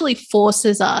 it actually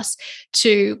forces us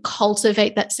to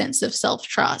cultivate that sense of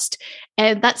self-trust.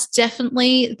 And that's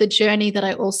definitely the journey that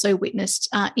I also witnessed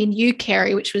in you,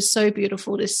 Kerry, which was so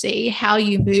beautiful to see how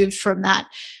you moved from that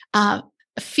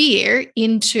fear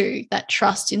into that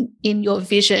trust in your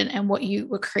vision and what you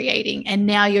were creating. And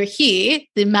now you're here,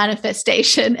 the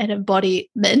manifestation and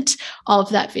embodiment of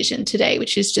that vision today,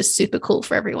 which is just super cool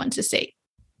for everyone to see.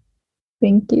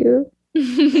 Thank you.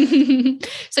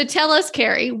 So tell us,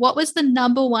 Kerry, what was the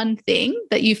number one thing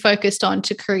that you focused on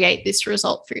to create this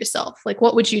result for yourself? Like,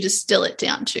 what would you distill it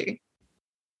down to?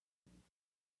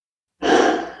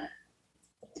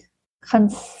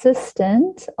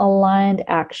 Consistent, aligned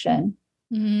action.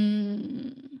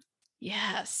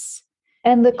 Yes.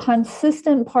 And the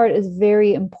consistent part is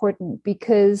very important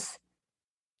because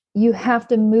you have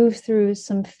to move through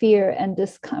some fear and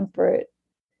discomfort.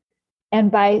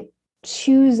 And by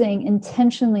choosing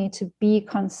intentionally to be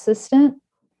consistent,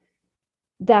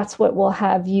 that's what will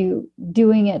have you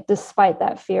doing it despite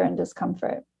that fear and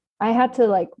discomfort. I had to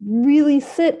like really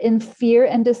sit in fear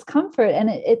and discomfort. And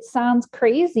it sounds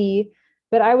crazy,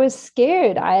 but I was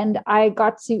scared. And I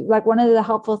got to, like, one of the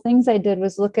helpful things I did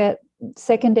was look at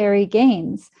secondary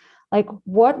gains. Like,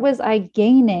 what was I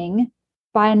gaining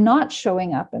by not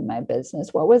showing up in my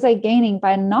business? What was I gaining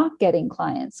by not getting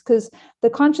clients? Because the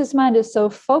conscious mind is so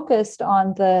focused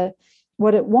on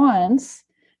what it wants.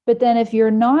 But then if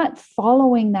you're not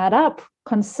following that up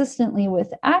consistently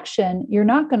with action, you're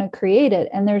not going to create it.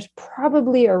 And there's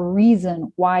probably a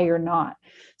reason why you're not.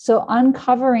 So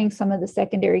uncovering some of the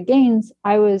secondary gains,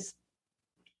 I was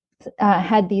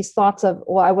had these thoughts of,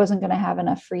 well, I wasn't going to have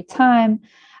enough free time.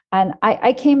 And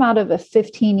I came out of a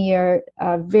 15-year,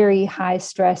 very high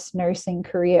stress nursing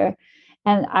career.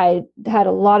 And I had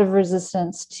a lot of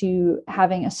resistance to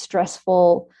having a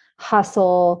stressful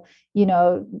hustle,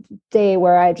 day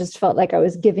where I just felt like I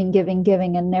was giving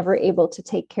and never able to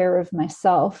take care of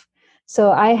myself.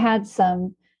 So I had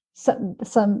some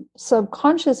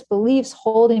subconscious beliefs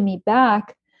holding me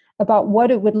back about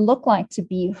what it would look like to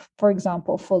be, for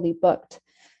example, fully booked.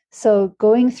 So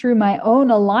going through my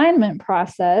own alignment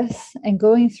process and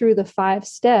going through the 5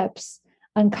 steps,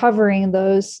 uncovering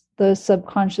those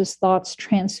subconscious thoughts,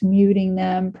 transmuting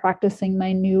them, practicing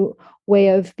my new way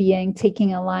of being,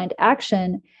 taking aligned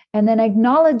action, and then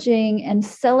acknowledging and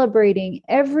celebrating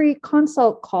every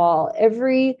consult call,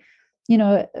 every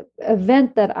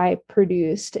event that I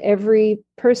produced, every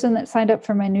person that signed up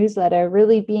for my newsletter,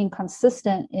 really being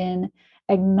consistent in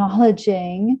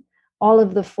acknowledging all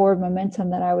of the forward momentum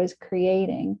that I was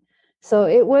creating. So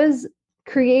it was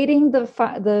creating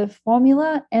the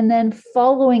formula and then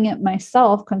following it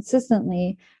myself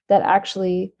consistently that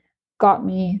actually got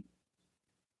me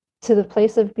to the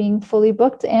place of being fully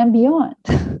booked and beyond.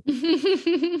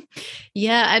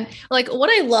 Yeah. And like what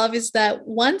I love is that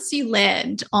once you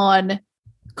land on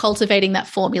cultivating that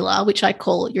formula, which I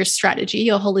call your strategy,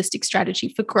 your holistic strategy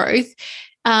for growth,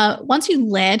 once you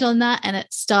land on that and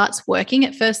it starts working,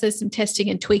 at first there's some testing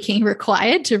and tweaking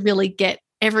required to really get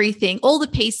everything, all the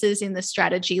pieces in the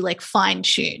strategy, like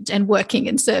fine-tuned and working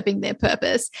and serving their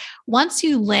purpose. Once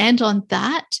you land on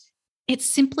that, it's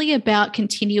simply about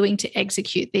continuing to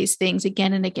execute these things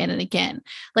again and again and again.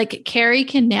 Like Kerry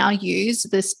can now use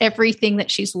this everything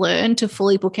that she's learned to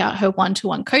fully book out her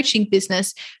one-to-one coaching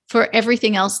business for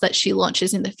everything else that she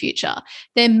launches in the future.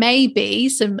 There may be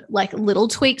some like little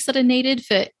tweaks that are needed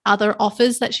for other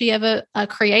offers that she ever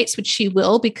creates, which she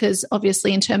will, because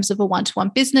obviously in terms of a one-to-one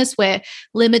business, we're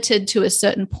limited to a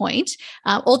certain point.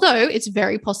 Although it's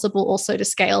very possible also to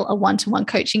scale a one-to-one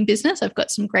coaching business. I've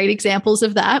got some great examples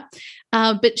of that.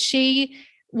 But she'll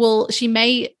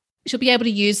be able to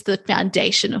use the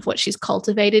foundation of what she's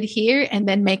cultivated here and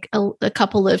then make a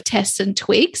couple of tests and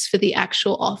tweaks for the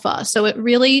actual offer. So it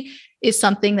really is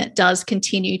something that does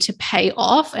continue to pay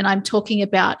off. And I'm talking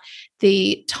about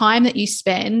the time that you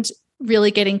spend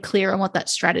really getting clear on what that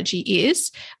strategy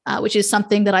is, which is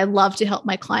something that I love to help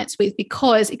my clients with,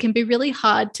 because it can be really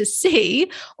hard to see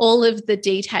all of the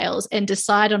details and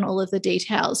decide on all of the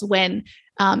details when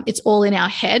it's all in our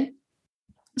head.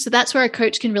 So that's where a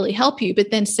coach can really help you. But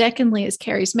then secondly, as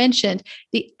Kerry's mentioned,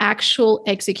 the actual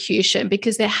execution,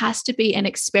 because there has to be an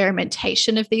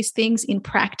experimentation of these things in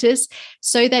practice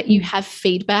so that you have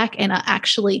feedback and are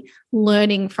actually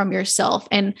learning from yourself.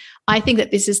 And I think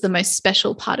that this is the most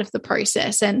special part of the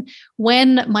process. And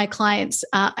when my clients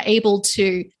are able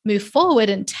to move forward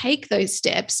and take those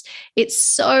steps, it's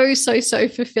so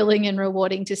fulfilling and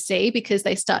rewarding to see, because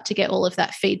they start to get all of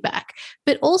that feedback.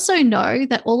 But also know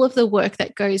that all of the work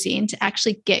that goes in to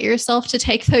actually get yourself to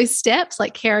take those steps,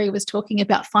 like Kerry was talking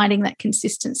about, finding that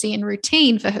consistency and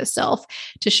routine for herself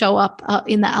to show up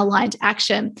in that aligned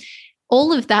action.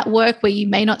 All of that work where you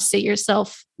may not see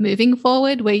yourself moving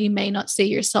forward, where you may not see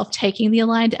yourself taking the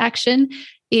aligned action,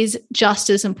 is just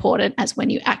as important as when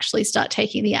you actually start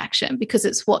taking the action, because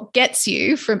it's what gets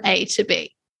you from A to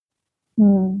B.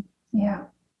 Yeah.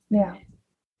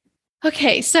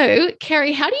 Okay, so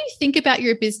Kerry, how do you think about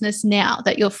your business now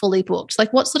that you're fully booked?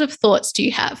 Like, what sort of thoughts do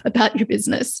you have about your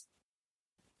business?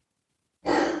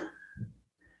 I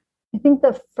think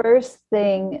the first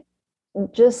thing,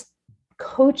 just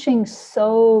coaching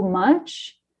so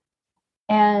much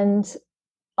and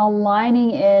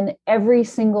aligning in every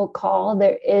single call,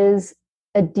 there is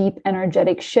a deep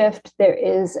energetic shift, there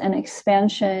is an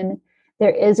expansion, there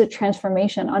is a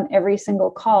transformation on every single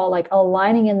call, like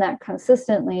aligning in that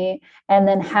consistently and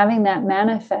then having that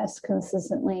manifest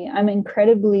consistently. I'm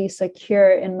incredibly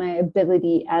secure in my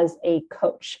ability as a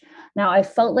coach. Now, I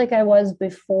felt like I was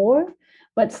before,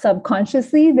 but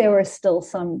subconsciously, there were still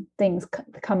some things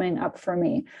coming up for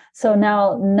me. So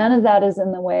now none of that is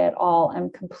in the way at all. I'm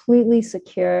completely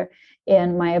secure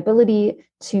in my ability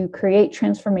to create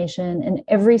transformation in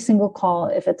every single call.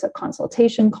 If it's a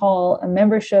consultation call, a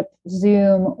membership,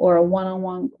 Zoom, or a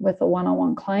one-on-one with a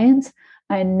one-on-one client,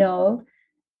 I know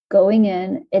going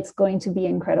in, it's going to be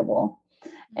incredible.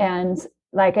 And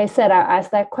like I said, I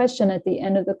asked that question at the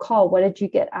end of the call: what did you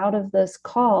get out of this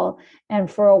call? And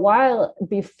for a while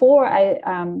before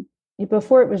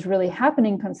it was really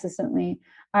happening consistently,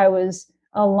 I was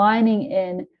aligning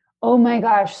in, oh my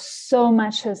gosh, so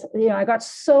much I got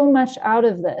so much out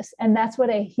of this. And that's what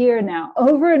I hear now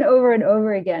over and over and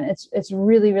over again. It's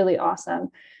really, really awesome.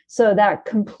 So that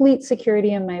complete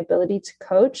security in my ability to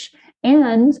coach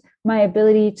and my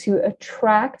ability to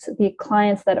attract the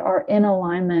clients that are in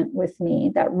alignment with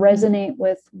me, that resonate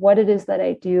with what it is that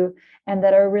I do, and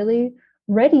that are really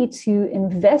ready to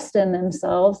invest in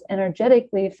themselves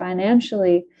energetically,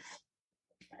 financially,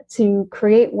 to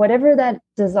create whatever that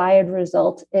desired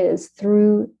result is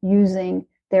through using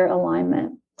their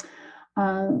alignment.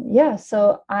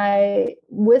 So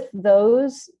with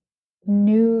those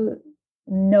new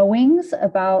knowings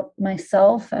about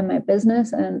myself and my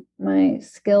business and my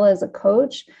skill as a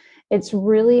coach, it's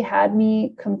really had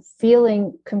me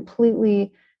feeling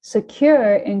completely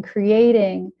secure in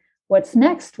creating what's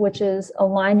next, which is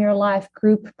Align Your Life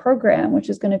group program, which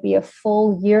is going to be a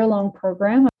full year-long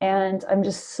program. And I'm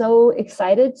just so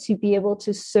excited to be able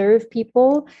to serve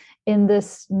people in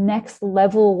this next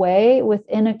level way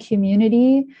within a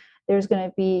community. There's going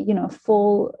to be,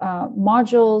 full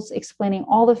modules explaining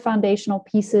all the foundational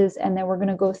pieces. And then we're going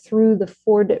to go through the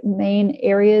 4 main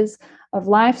areas of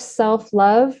life: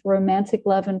 self-love, romantic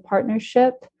love and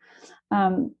partnership,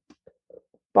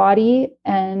 body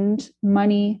and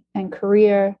money and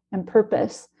career and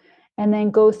purpose. And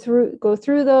then go through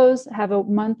those, have a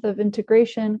month of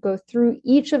integration, go through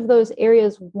each of those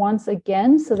areas once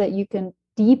again so that you can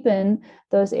deepen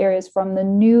those areas from the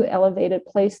new elevated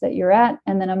place that you're at,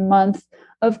 and then a month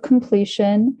of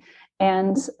completion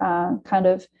and kind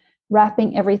of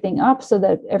wrapping everything up so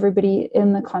that everybody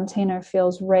in the container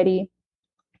feels ready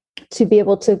to be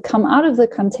able to come out of the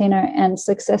container and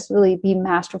successfully be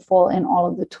masterful in all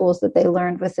of the tools that they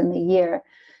learned within the year.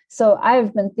 So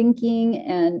I've been thinking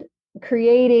and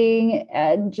creating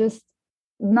and just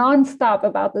nonstop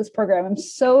about this program. I'm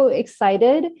so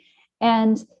excited,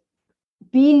 and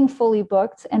being fully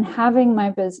booked and having my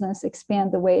business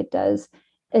expand the way it does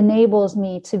enables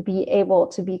me to be able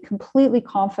to be completely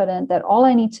confident that all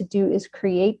I need to do is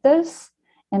create this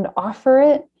and offer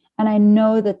it. And I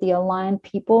know that the aligned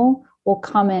people will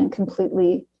come in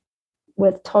completely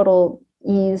with total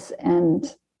ease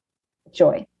and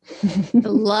joy.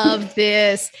 Love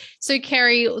this. So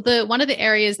Kerry, one of the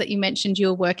areas that you mentioned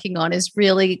you're working on is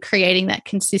really creating that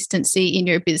consistency in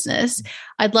your business.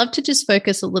 I'd love to just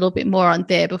focus a little bit more on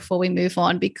there before we move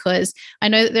on, because I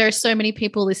know that there are so many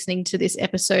people listening to this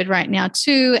episode right now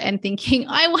too and thinking,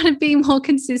 I want to be more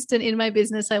consistent in my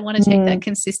business. I want to take that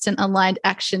consistent aligned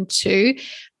action too,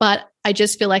 but I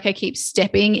just feel like I keep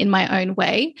stepping in my own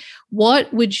way.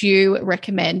 What would you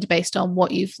recommend based on what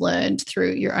you've learned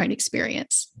through your own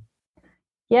experience?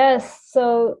 Yes.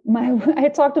 So I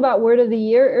talked about word of the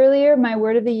year earlier. My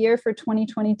word of the year for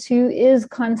 2022 is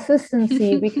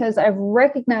consistency, because I've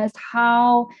recognized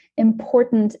how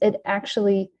important it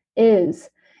actually is.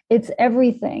 It's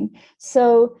everything.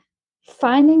 So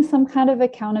finding some kind of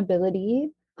accountability,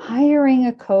 hiring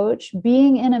a coach,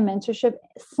 being in a mentorship,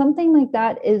 something like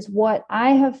that is what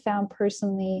I have found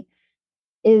personally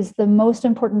is the most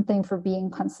important thing for being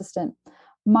consistent.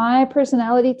 My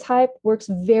personality type works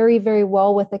very, very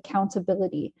well with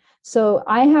accountability. So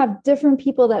I have different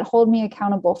people that hold me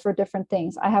accountable for different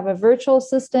things. I have a virtual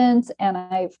assistant, and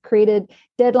I've created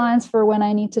deadlines for when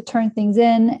I need to turn things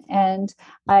in. And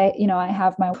I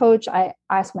have my coach. I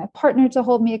ask my partner to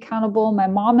hold me accountable. My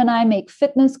mom and I make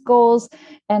fitness goals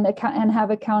and have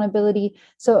accountability.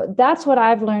 So that's what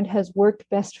I've learned has worked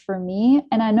best for me.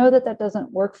 And I know that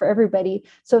doesn't work for everybody.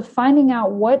 So finding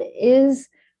out what is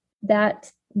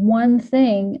that one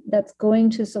thing that's going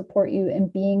to support you in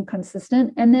being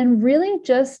consistent, and then really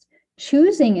just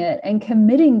choosing it and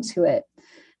committing to it.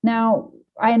 Now,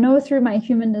 I know through my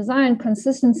human design,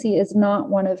 consistency is not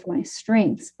one of my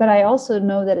strengths, but I also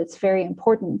know that it's very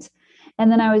important.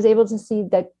 And then I was able to see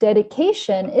that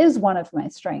dedication is one of my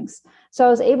strengths. So I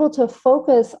was able to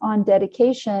focus on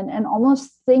dedication and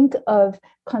almost think of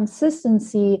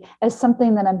consistency as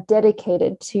something that I'm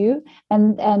dedicated to,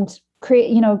 and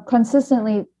create,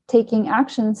 consistently taking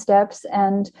action steps,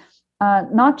 and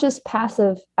not just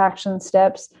passive action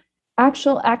steps,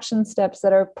 actual action steps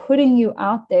that are putting you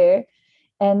out there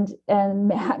and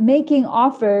making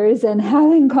offers and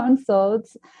having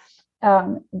consults.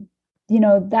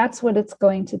 That's what it's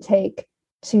going to take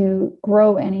to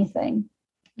grow anything.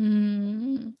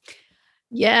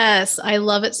 Yes, I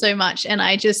love it so much. And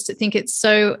I just think it's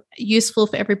so useful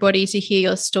for everybody to hear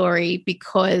your story,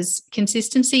 because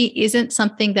consistency isn't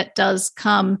something that does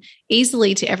come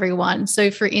easily to everyone.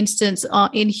 So for instance,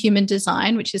 in human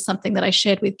design, which is something that I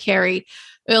shared with Kerry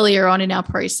earlier on in our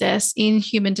process, in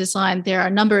human design, there are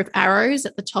a number of arrows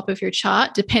at the top of your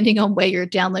chart, depending on where you're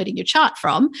downloading your chart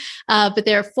from. But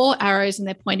there are 4 arrows, and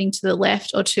they're pointing to the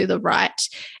left or to the right.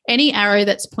 Any arrow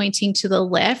that's pointing to the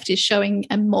left is showing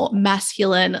a more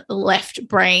masculine left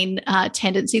brain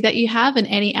tendency that you have, and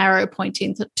any arrow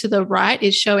pointing to the right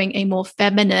is showing a more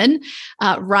feminine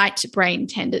right brain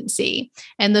tendency.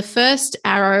 And the first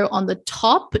arrow on the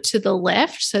top to the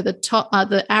left, so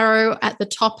the arrow at the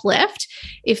top left,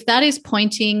 if that is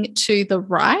pointing to the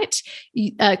right,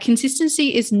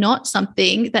 consistency is not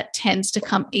something that tends to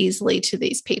come easily to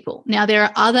these people. Now, there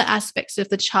are other aspects of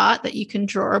the chart that you can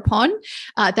draw upon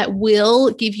that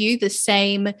will give you the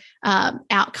same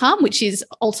outcome, which is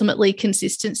ultimately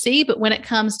consistency. But when it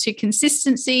comes to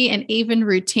consistency and even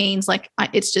routines,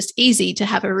 it's just easy to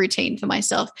have a routine for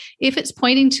myself. If it's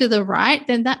pointing to the right,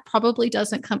 then that probably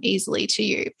doesn't come easily to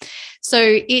you. So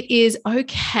it is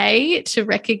okay to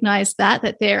recognize that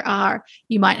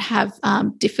you might have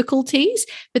difficulties,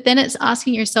 but then it's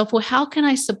asking yourself, well, how can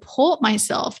I support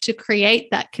myself to create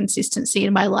that consistency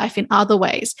in my life in other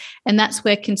ways? And that's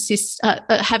where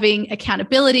having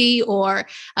accountability, or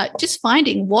just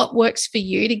finding what works for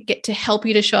you to help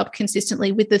you to show up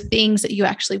consistently with the things that you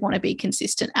actually want to be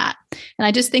consistent at. And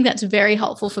I just think that's very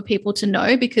helpful for people to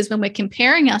know, because when we're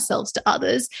comparing ourselves to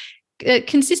others,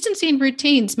 consistency and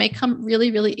routines may come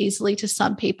really, really easily to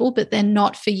some people, but they're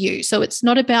not for you. So it's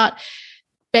not about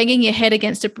banging your head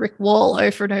against a brick wall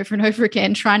over and over and over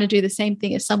again, trying to do the same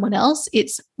thing as someone else.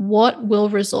 It's what will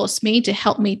resource me to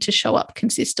help me to show up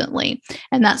consistently.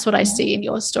 And that's what I see in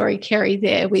your story, Kerry,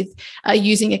 there with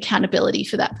using accountability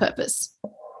for that purpose.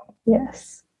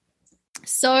 Yes.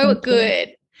 So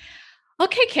good.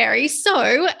 Okay, Kerry.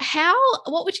 So,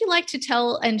 what would you like to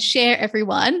tell and share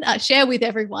with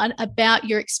everyone about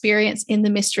your experience in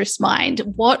the Mistress Mind?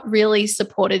 What really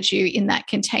supported you in that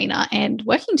container and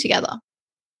working together?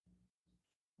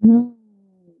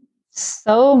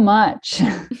 So much.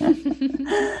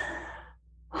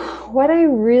 What I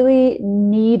really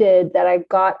needed that I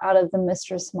got out of the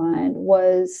Mistress Mind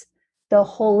was the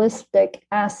holistic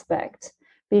aspect,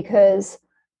 because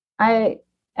I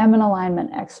am an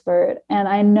alignment expert and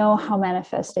I know how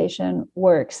manifestation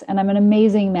works, and I'm an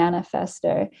amazing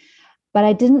manifester, but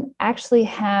I didn't actually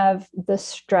have the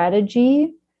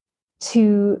strategy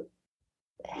to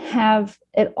have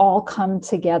it all come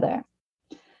together.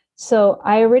 So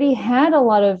I already had a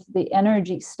lot of the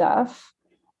energy stuff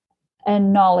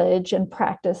and knowledge and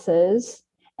practices.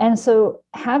 And so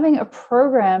having a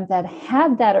program that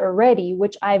had that already,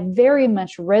 which I very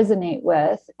much resonate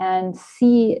with and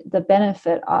see the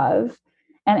benefit of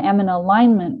and am in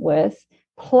alignment with,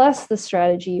 plus the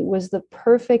strategy, was the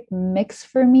perfect mix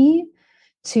for me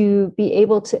to be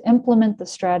able to implement the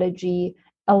strategy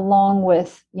along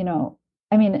with,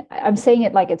 I mean, I'm saying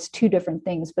it like it's two different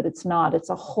things, but it's not.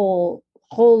 It's a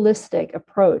holistic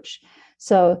approach.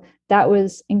 So that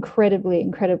was incredibly,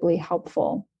 incredibly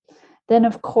helpful. Then,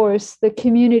 of course, the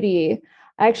community.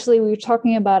 Actually, we were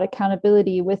talking about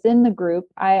accountability within the group.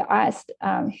 I asked,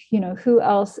 who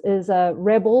else is a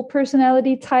rebel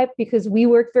personality type, because we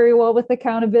work very well with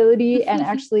accountability, and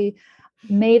actually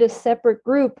made a separate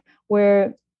group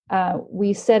where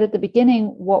we said at the beginning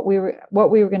what we were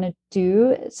going to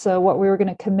do, so what we were going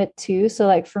to commit to. So,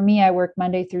 like for me, I work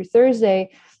Monday through Thursday,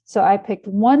 so I picked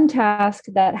one task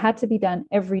that had to be done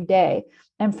every day.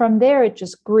 And from there, it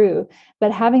just grew.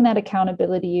 But having that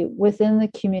accountability within the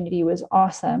community was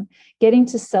awesome. Getting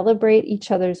to celebrate each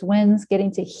other's wins,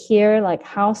 getting to hear like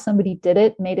how somebody did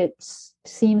it, made it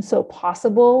seem so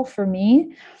possible for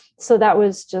me. So that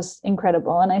was just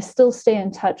incredible. And I still stay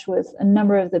in touch with a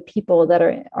number of the people that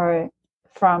are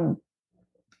from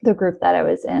the group that I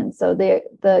was in. So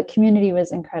the community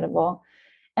was incredible.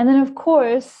 And then, of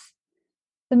course,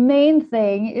 the main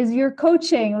thing is your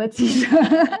coaching,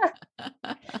 Letitia.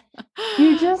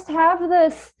 You just have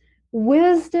this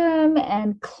wisdom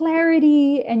and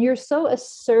clarity, and you're so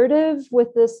assertive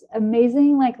with this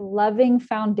amazing, like, loving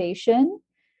foundation,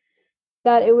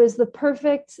 that it was the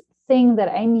perfect thing that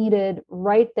I needed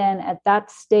right then at that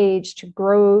stage to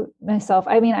grow myself.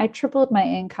 I mean, I tripled my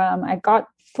income. I got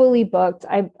fully booked.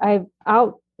 I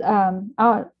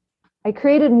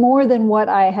created more than what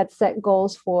I had set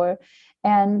goals for.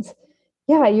 And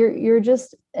yeah, you're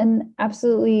just an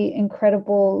absolutely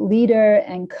incredible leader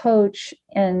and coach.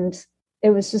 And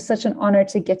it was just such an honor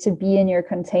to get to be in your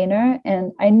container.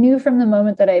 And I knew from the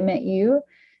moment that I met you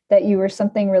that you were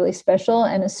something really special.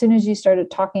 And as soon as you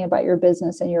started talking about your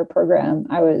business and your program,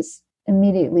 I was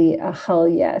immediately a hell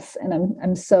yes. And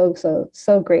I'm so, so,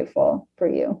 so grateful for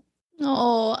you.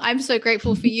 Oh, I'm so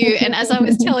grateful for you. And as I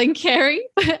was telling Kerry,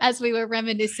 as we were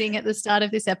reminiscing at the start of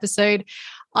this episode,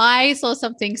 I saw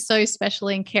something so special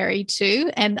in Kerry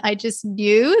too. And I just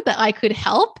knew that I could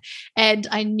help. And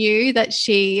I knew that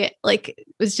she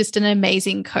was just an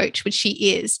amazing coach, which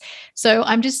she is. So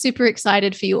I'm just super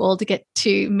excited for you all to get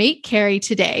to meet Kerry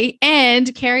today.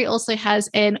 And Kerry also has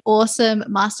an awesome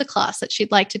masterclass that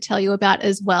she'd like to tell you about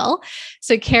as well.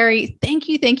 So Kerry, thank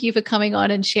you for coming on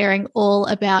and sharing all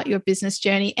about your business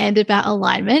journey and about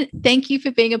alignment. Thank you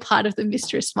for being a part of the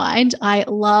Mistress Mind. I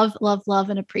love, love, love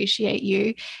and appreciate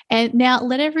you. And now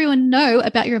let everyone know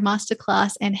about your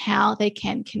masterclass and how they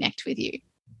can connect with you.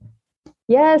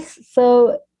 Yes.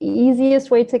 So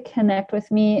easiest way to connect with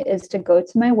me is to go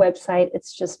to my website.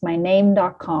 It's just my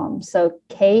name.com. So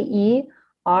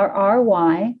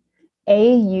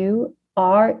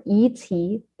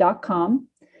KERRYAURET.com.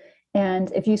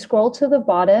 And if you scroll to the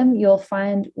bottom, you'll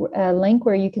find a link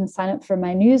where you can sign up for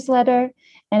my newsletter.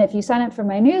 And if you sign up for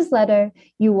my newsletter,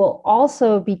 you will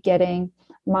also be getting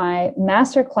my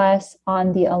masterclass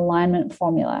on the alignment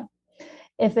formula.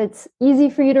 If it's easy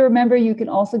for you to remember, you can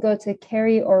also go to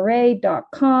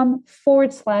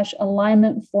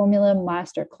kerryorey.com/alignment formula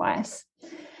masterclass.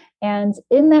 And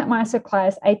in that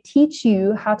masterclass, I teach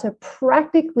you how to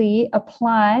practically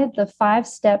apply the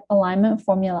 5-step alignment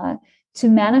formula to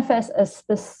manifest a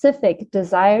specific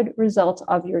desired result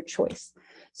of your choice.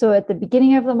 So at the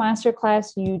beginning of the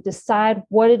masterclass, you decide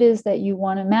what it is that you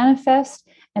want to manifest,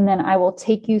 and then I will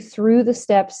take you through the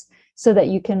steps so that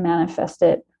you can manifest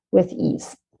it with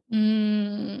ease.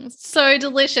 So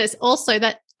delicious. Also,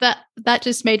 that that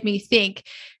just made me think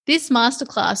this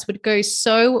masterclass would go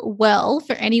so well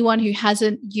for anyone who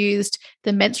hasn't used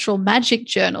the Menstrual Magic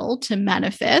Journal to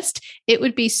manifest. It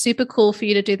would be super cool for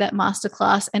you to do that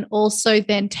masterclass and also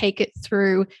then take it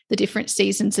through the different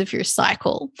seasons of your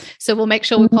cycle. So we'll make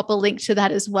sure we pop a link to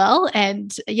that as well.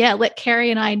 And yeah, let Kerry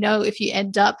and I know if you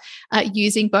end up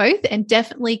using both, and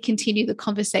definitely continue the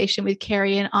conversation with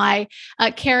Kerry and I.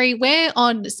 Kerry, where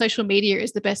on social media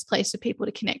is the best place for people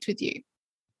to connect with you?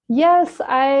 Yes,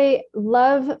 I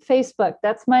love Facebook.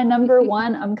 That's my number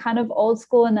one. I'm kind of old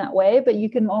school in that way, but you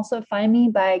can also find me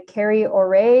by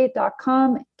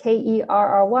kerryaurett.com,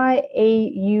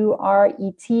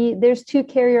 KerryAuret. There's two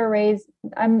Kerry Aurets.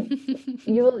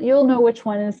 You'll know which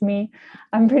one is me.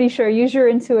 I'm pretty sure. Use your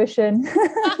intuition.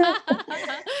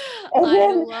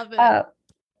 Love it.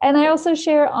 And I also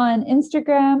share on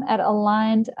Instagram at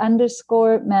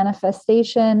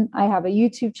aligned_manifestation. I have a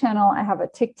YouTube channel. I have a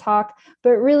TikTok.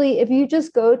 But really, if you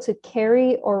just go to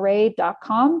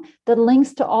KerryAuret.com, the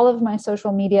links to all of my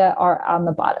social media are on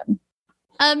the bottom.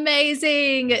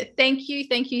 Amazing. Thank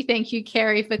you,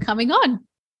 Kerry, for coming on.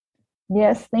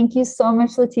 Yes, thank you so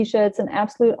much, Letitia. It's an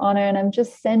absolute honor. And I'm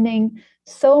just sending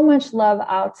so much love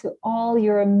out to all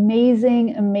your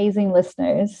amazing, amazing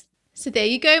listeners. So there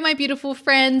you go, my beautiful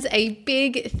friends. A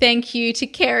big thank you to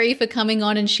Kerry for coming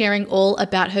on and sharing all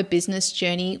about her business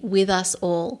journey with us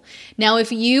all. Now,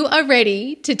 if you are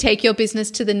ready to take your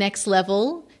business to the next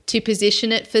level, to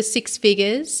position it for 6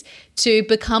 figures, to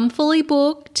become fully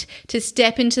booked, to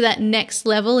step into that next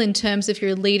level in terms of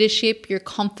your leadership, your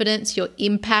confidence, your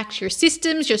impact, your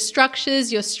systems, your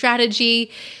structures, your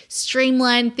strategy,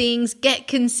 streamline things, get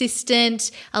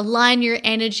consistent, align your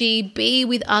energy, be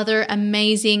with other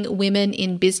amazing women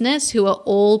in business who are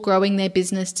all growing their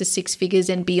business to 6 figures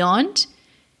and beyond,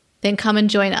 then come and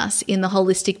join us in the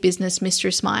Holistic Business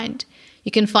Mistress Mind.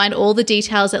 You can find all the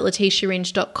details at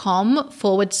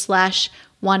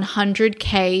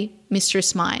letitiaringe.com/100K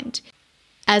Mistress Mind.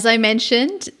 As I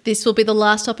mentioned, this will be the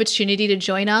last opportunity to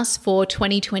join us for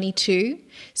 2022.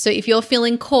 So if you're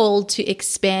feeling called to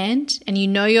expand and you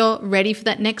know you're ready for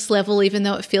that next level, even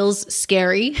though it feels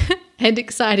scary and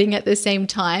exciting at the same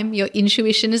time, your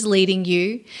intuition is leading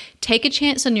you, take a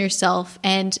chance on yourself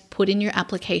and put in your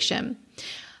application.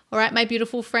 All right, my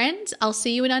beautiful friends, I'll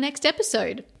see you in our next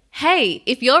episode. Hey,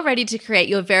 if you're ready to create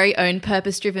your very own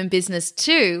purpose-driven business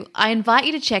too, I invite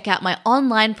you to check out my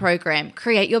online program,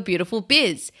 Create Your Beautiful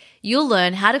Biz. You'll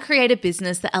learn how to create a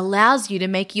business that allows you to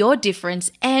make your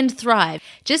difference and thrive.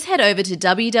 Just head over to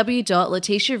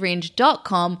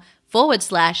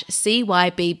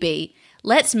www.letitiaringe.com/CYBB.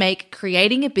 Let's make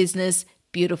creating a business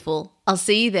beautiful. I'll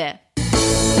see you there.